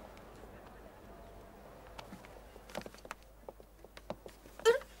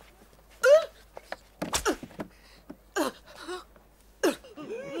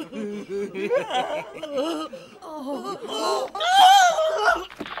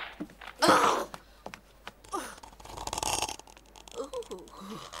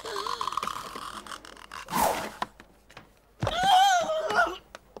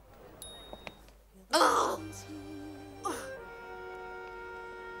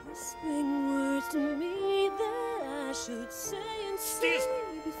 Whispering words to me that I should say and say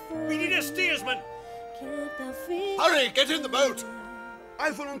before. We need a steersman! Can't thou feel Hurry, get in the boat!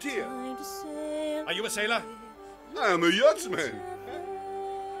 I volunteer. Are you a sailor? I am a yachtsman.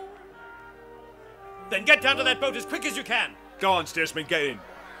 Then get down to that boat as quick as you can! Go on, steersman, get in.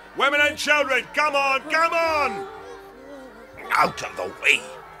 Women and children, come on, come on! Out of the way!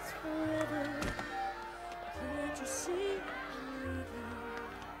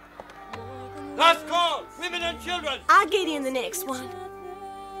 Last call! Women and children! I'll get in the next one.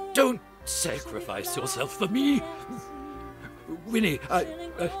 Don't sacrifice yourself for me. Winnie,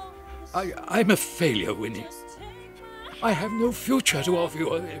 I'm a failure, Winnie. I have no future to offer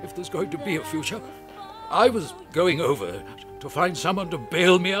you, if there's going to be a future. I was going over to find someone to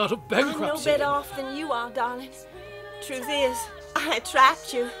bail me out of bankruptcy. I'm no better off than you are, darling. Truth is, I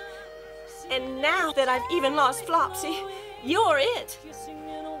trapped you. And now that I've even lost Flopsy, you're it.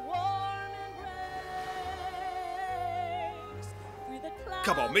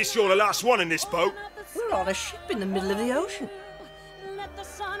 Come on, miss, you're the last one in this boat. We're on a ship in the middle of the ocean. Let the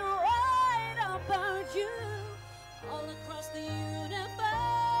sun ride about you all across the universe.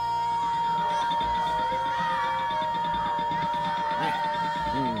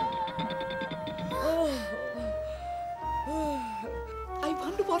 I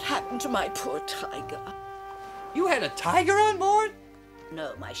wonder what happened to my poor tiger. You had a tiger on board?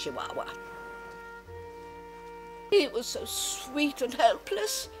 No, my chihuahua. He was so sweet and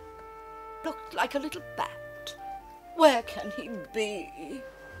helpless. Looked like a little bat. Where can he be?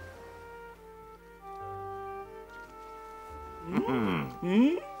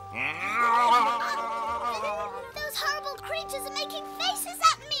 Those horrible creatures are making faces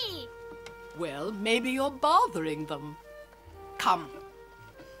at me! Well, maybe you're bothering them. Come,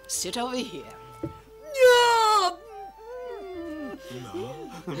 sit over here.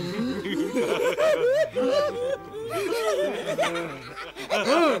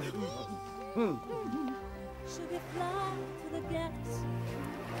 Should we fly to the galaxy,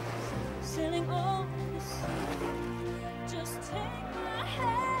 sailing over the sea? Just take my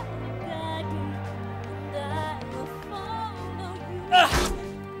hand and guide me, and I will follow you.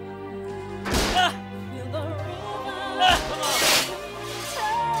 Feel the river,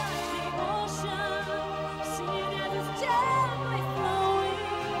 touch the ocean, see it as it's gently flowing,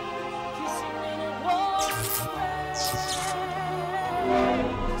 kissing little warm embrace.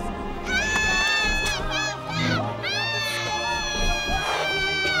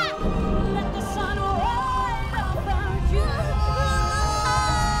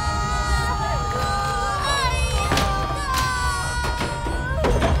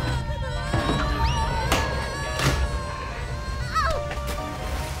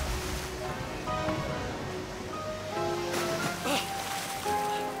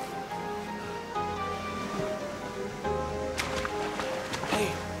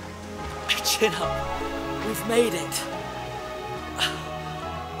 Chin up. We've made it.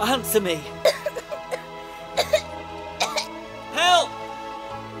 Answer me. Help!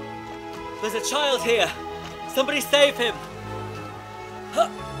 There's a child here. Somebody save him.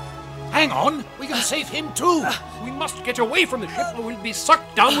 Hang on, we can save him too. We must get away from the ship or we'll be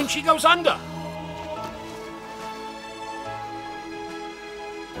sucked down when she goes under.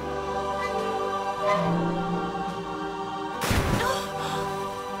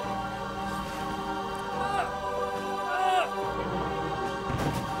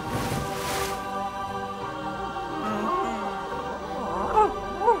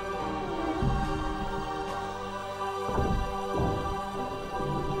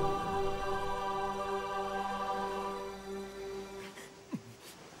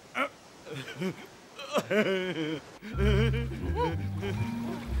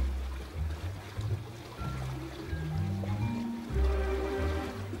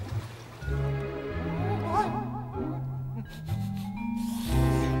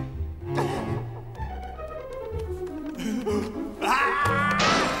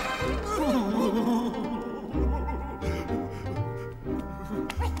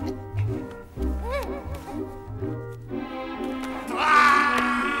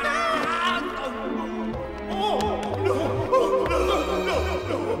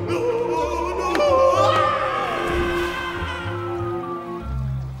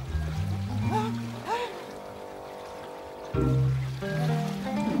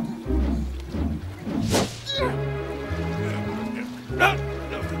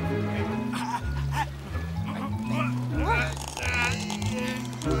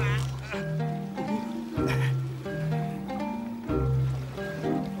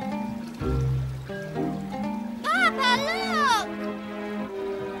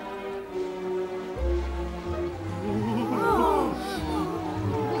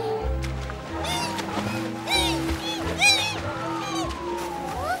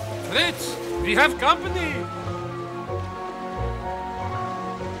 Fritz, we have company.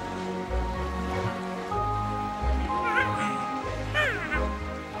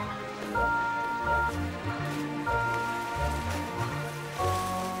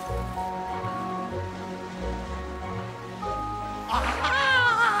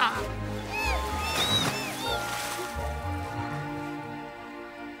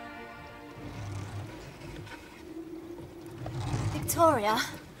 Victoria,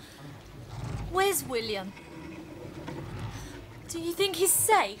 where's William? Do you think he's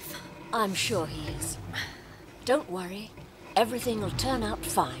safe? I'm sure he is. Don't worry. Everything will turn out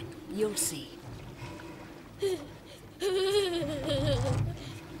fine. You'll see.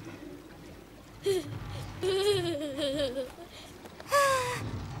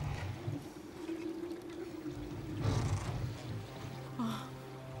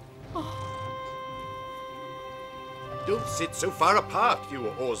 Don't sit so far apart, you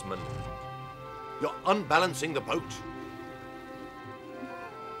oarsmen. You're unbalancing the boat.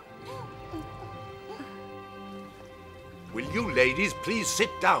 Will you ladies please sit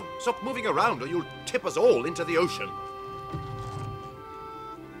down? Stop moving around or you'll tip us all into the ocean.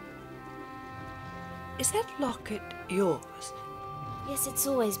 Is that locket yours? Yes, it's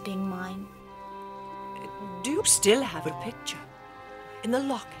always been mine. Do you still have a picture in the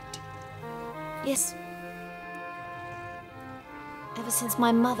locket? Yes. Ever since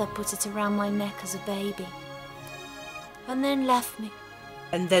my mother put it around my neck as a baby. And then left me.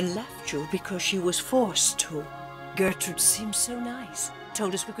 And then left you because she was forced to. Gertrude seemed so nice.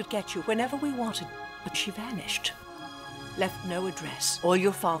 Told us we could get you whenever we wanted, but she vanished. Left no address. All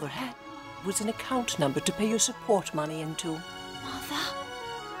your father had was an account number to pay your support money into. Mother?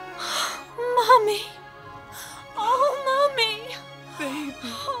 Mummy! Oh, Mummy! Baby.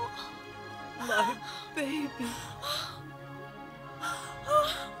 My baby.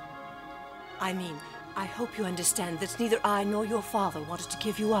 I mean, I hope you understand that neither I nor your father wanted to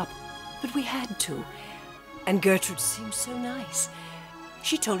give you up, but we had to. And Gertrude seemed so nice.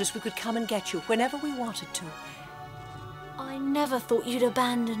 She told us we could come and get you whenever we wanted to. I never thought you'd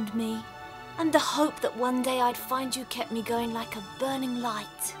abandoned me. And the hope that one day I'd find you kept me going like a burning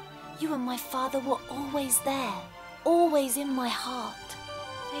light. You and my father were always there, always in my heart.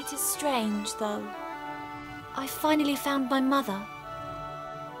 Fate is strange, though. I finally found my mother,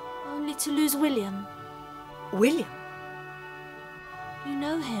 only to lose William. William? You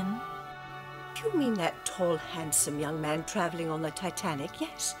know him? You mean that tall, handsome young man traveling on the Titanic?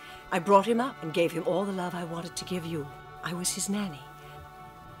 Yes. I brought him up and gave him all the love I wanted to give you. I was his nanny.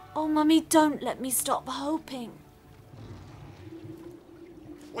 Oh, Mummy, don't let me stop hoping.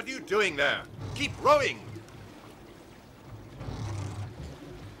 What are you doing there? Keep rowing!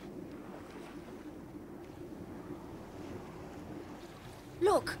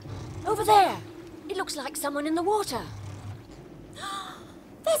 Look, over there. It looks like someone in the water.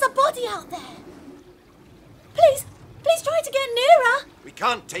 There's a body out there. Please try to get nearer. We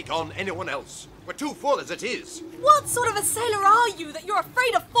can't take on anyone else. We're too full as it is. What sort of a sailor are you that you're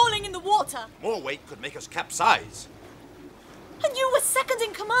afraid of falling in the water? More weight could make us capsize. And you were second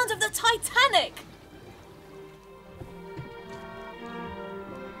in command of the Titanic.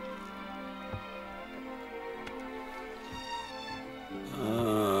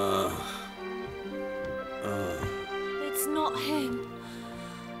 It's not him.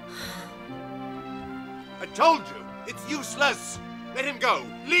 I told you, it's useless. Let him go.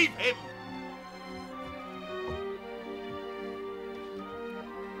 Leave him.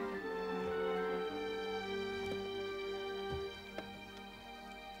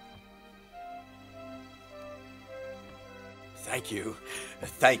 Thank you.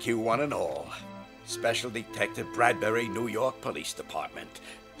 Thank you, one and all. Special Detective Bradbury, New York Police Department.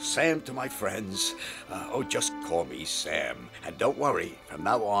 Sam to my friends. Oh, just call me Sam. And don't worry, from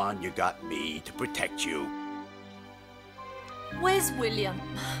now on, you got me to protect you. Where's William?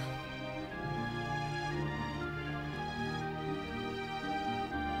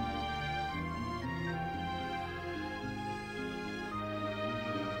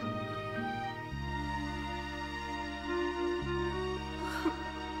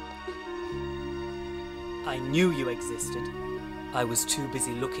 I knew you existed. I was too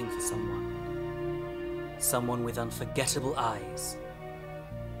busy looking for someone. Someone with unforgettable eyes.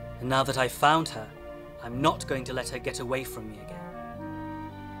 And now that I've found her, I'm not going to let her get away from me again.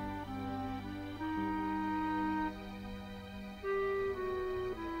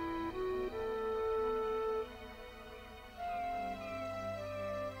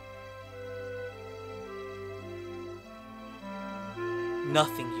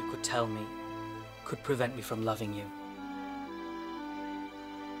 Nothing you could tell me could prevent me from loving you.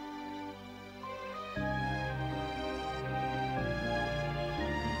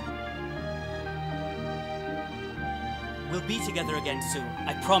 We'll be together again soon.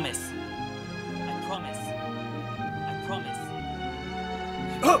 I promise. I promise. I promise.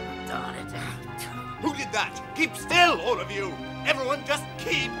 Oh, darn it. Who did that? Keep still, all of you. Everyone just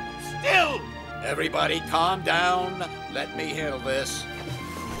keep still. Everybody calm down. Let me handle this.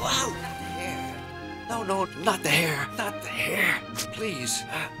 Wow. No, not the hair. Not the hair. Please.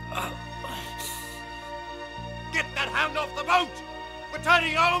 Get that hound off the boat! We're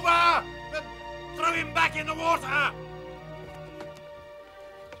turning over! Throw him back in the water!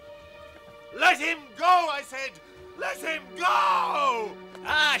 Let him go, I said! Let him go!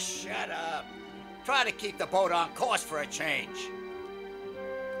 Ah, shut up. Try to keep the boat on course for a change.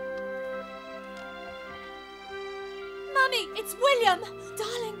 Mummy, it's William!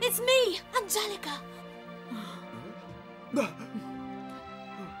 Darling, it's me, Angelica.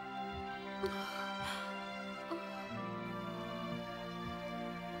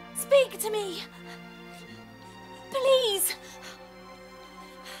 Speak to me! Please!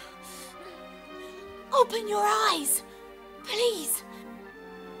 Open your eyes! Please!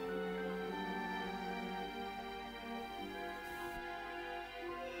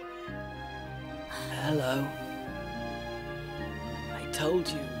 Hello. I told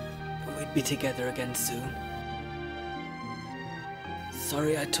you we'd be together again soon.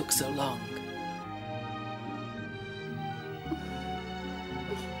 Sorry I took so long.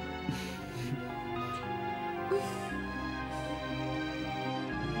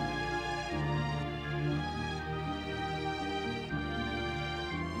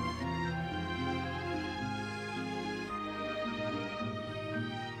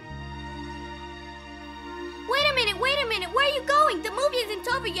 Wait a minute, where are you going? The movie isn't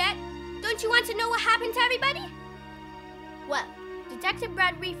over yet. Don't you want to know what happened to everybody? Well, Detective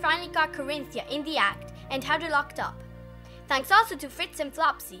Bradbury finally got Corinthia in the act and had her locked up. Thanks also to Fritz and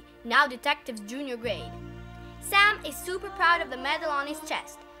Flopsy, now detectives junior grade. Sam is super proud of the medal on his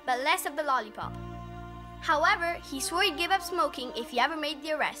chest, but less of the lollipop. However, he swore he'd give up smoking if he ever made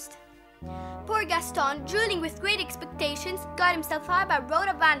the arrest. Poor Gaston, drooling with great expectations, got himself hired by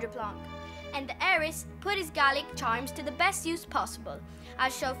Rhoda Vanderplank, and the heiress put his Gallic charms to the best use possible,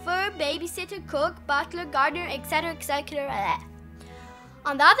 as chauffeur, babysitter, cook, butler, gardener, etc., etc.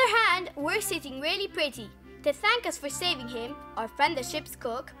 On the other hand, we're sitting really pretty. To thank us for saving him, our friend the ship's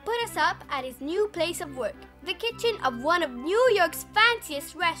cook put us up at his new place of work, the kitchen of one of New York's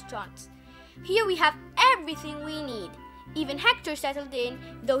fanciest restaurants. Here we have everything we need. Even Hector settled in,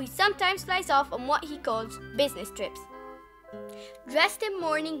 though he sometimes flies off on what he calls business trips. Dressed in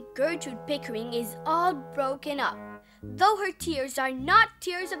mourning, Gertrude Pickering is all broken up. though her tears are not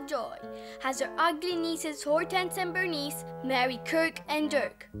tears of joy, has her ugly nieces Hortense and Bernice marry Kirk and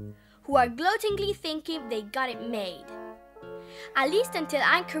Dirk, who are gloatingly thinking they got it made. At least until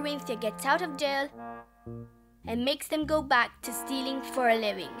Aunt Corinthia gets out of jail and makes them go back to stealing for a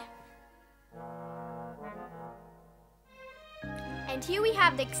living. And here we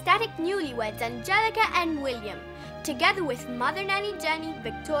have the ecstatic newlyweds Angelica and William, together with Mother Nanny Jenny,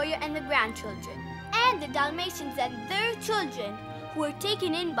 Victoria and the grandchildren, and the Dalmatians and their children, who were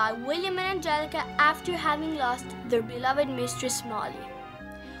taken in by William and Angelica after having lost their beloved mistress Molly.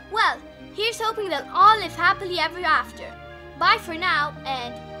 Well, here's hoping they'll all live happily ever after. Bye for now,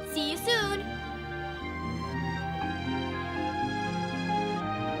 and see you soon!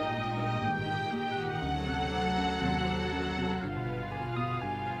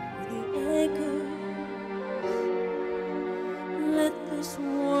 Let this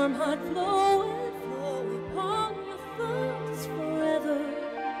warm heart flow and flow upon your thoughts forever.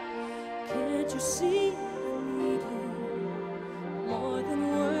 Can't you see I need you more than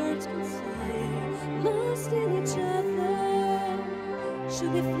words can say? Lost in each other,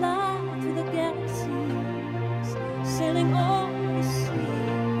 should we fly through the galaxies, sailing on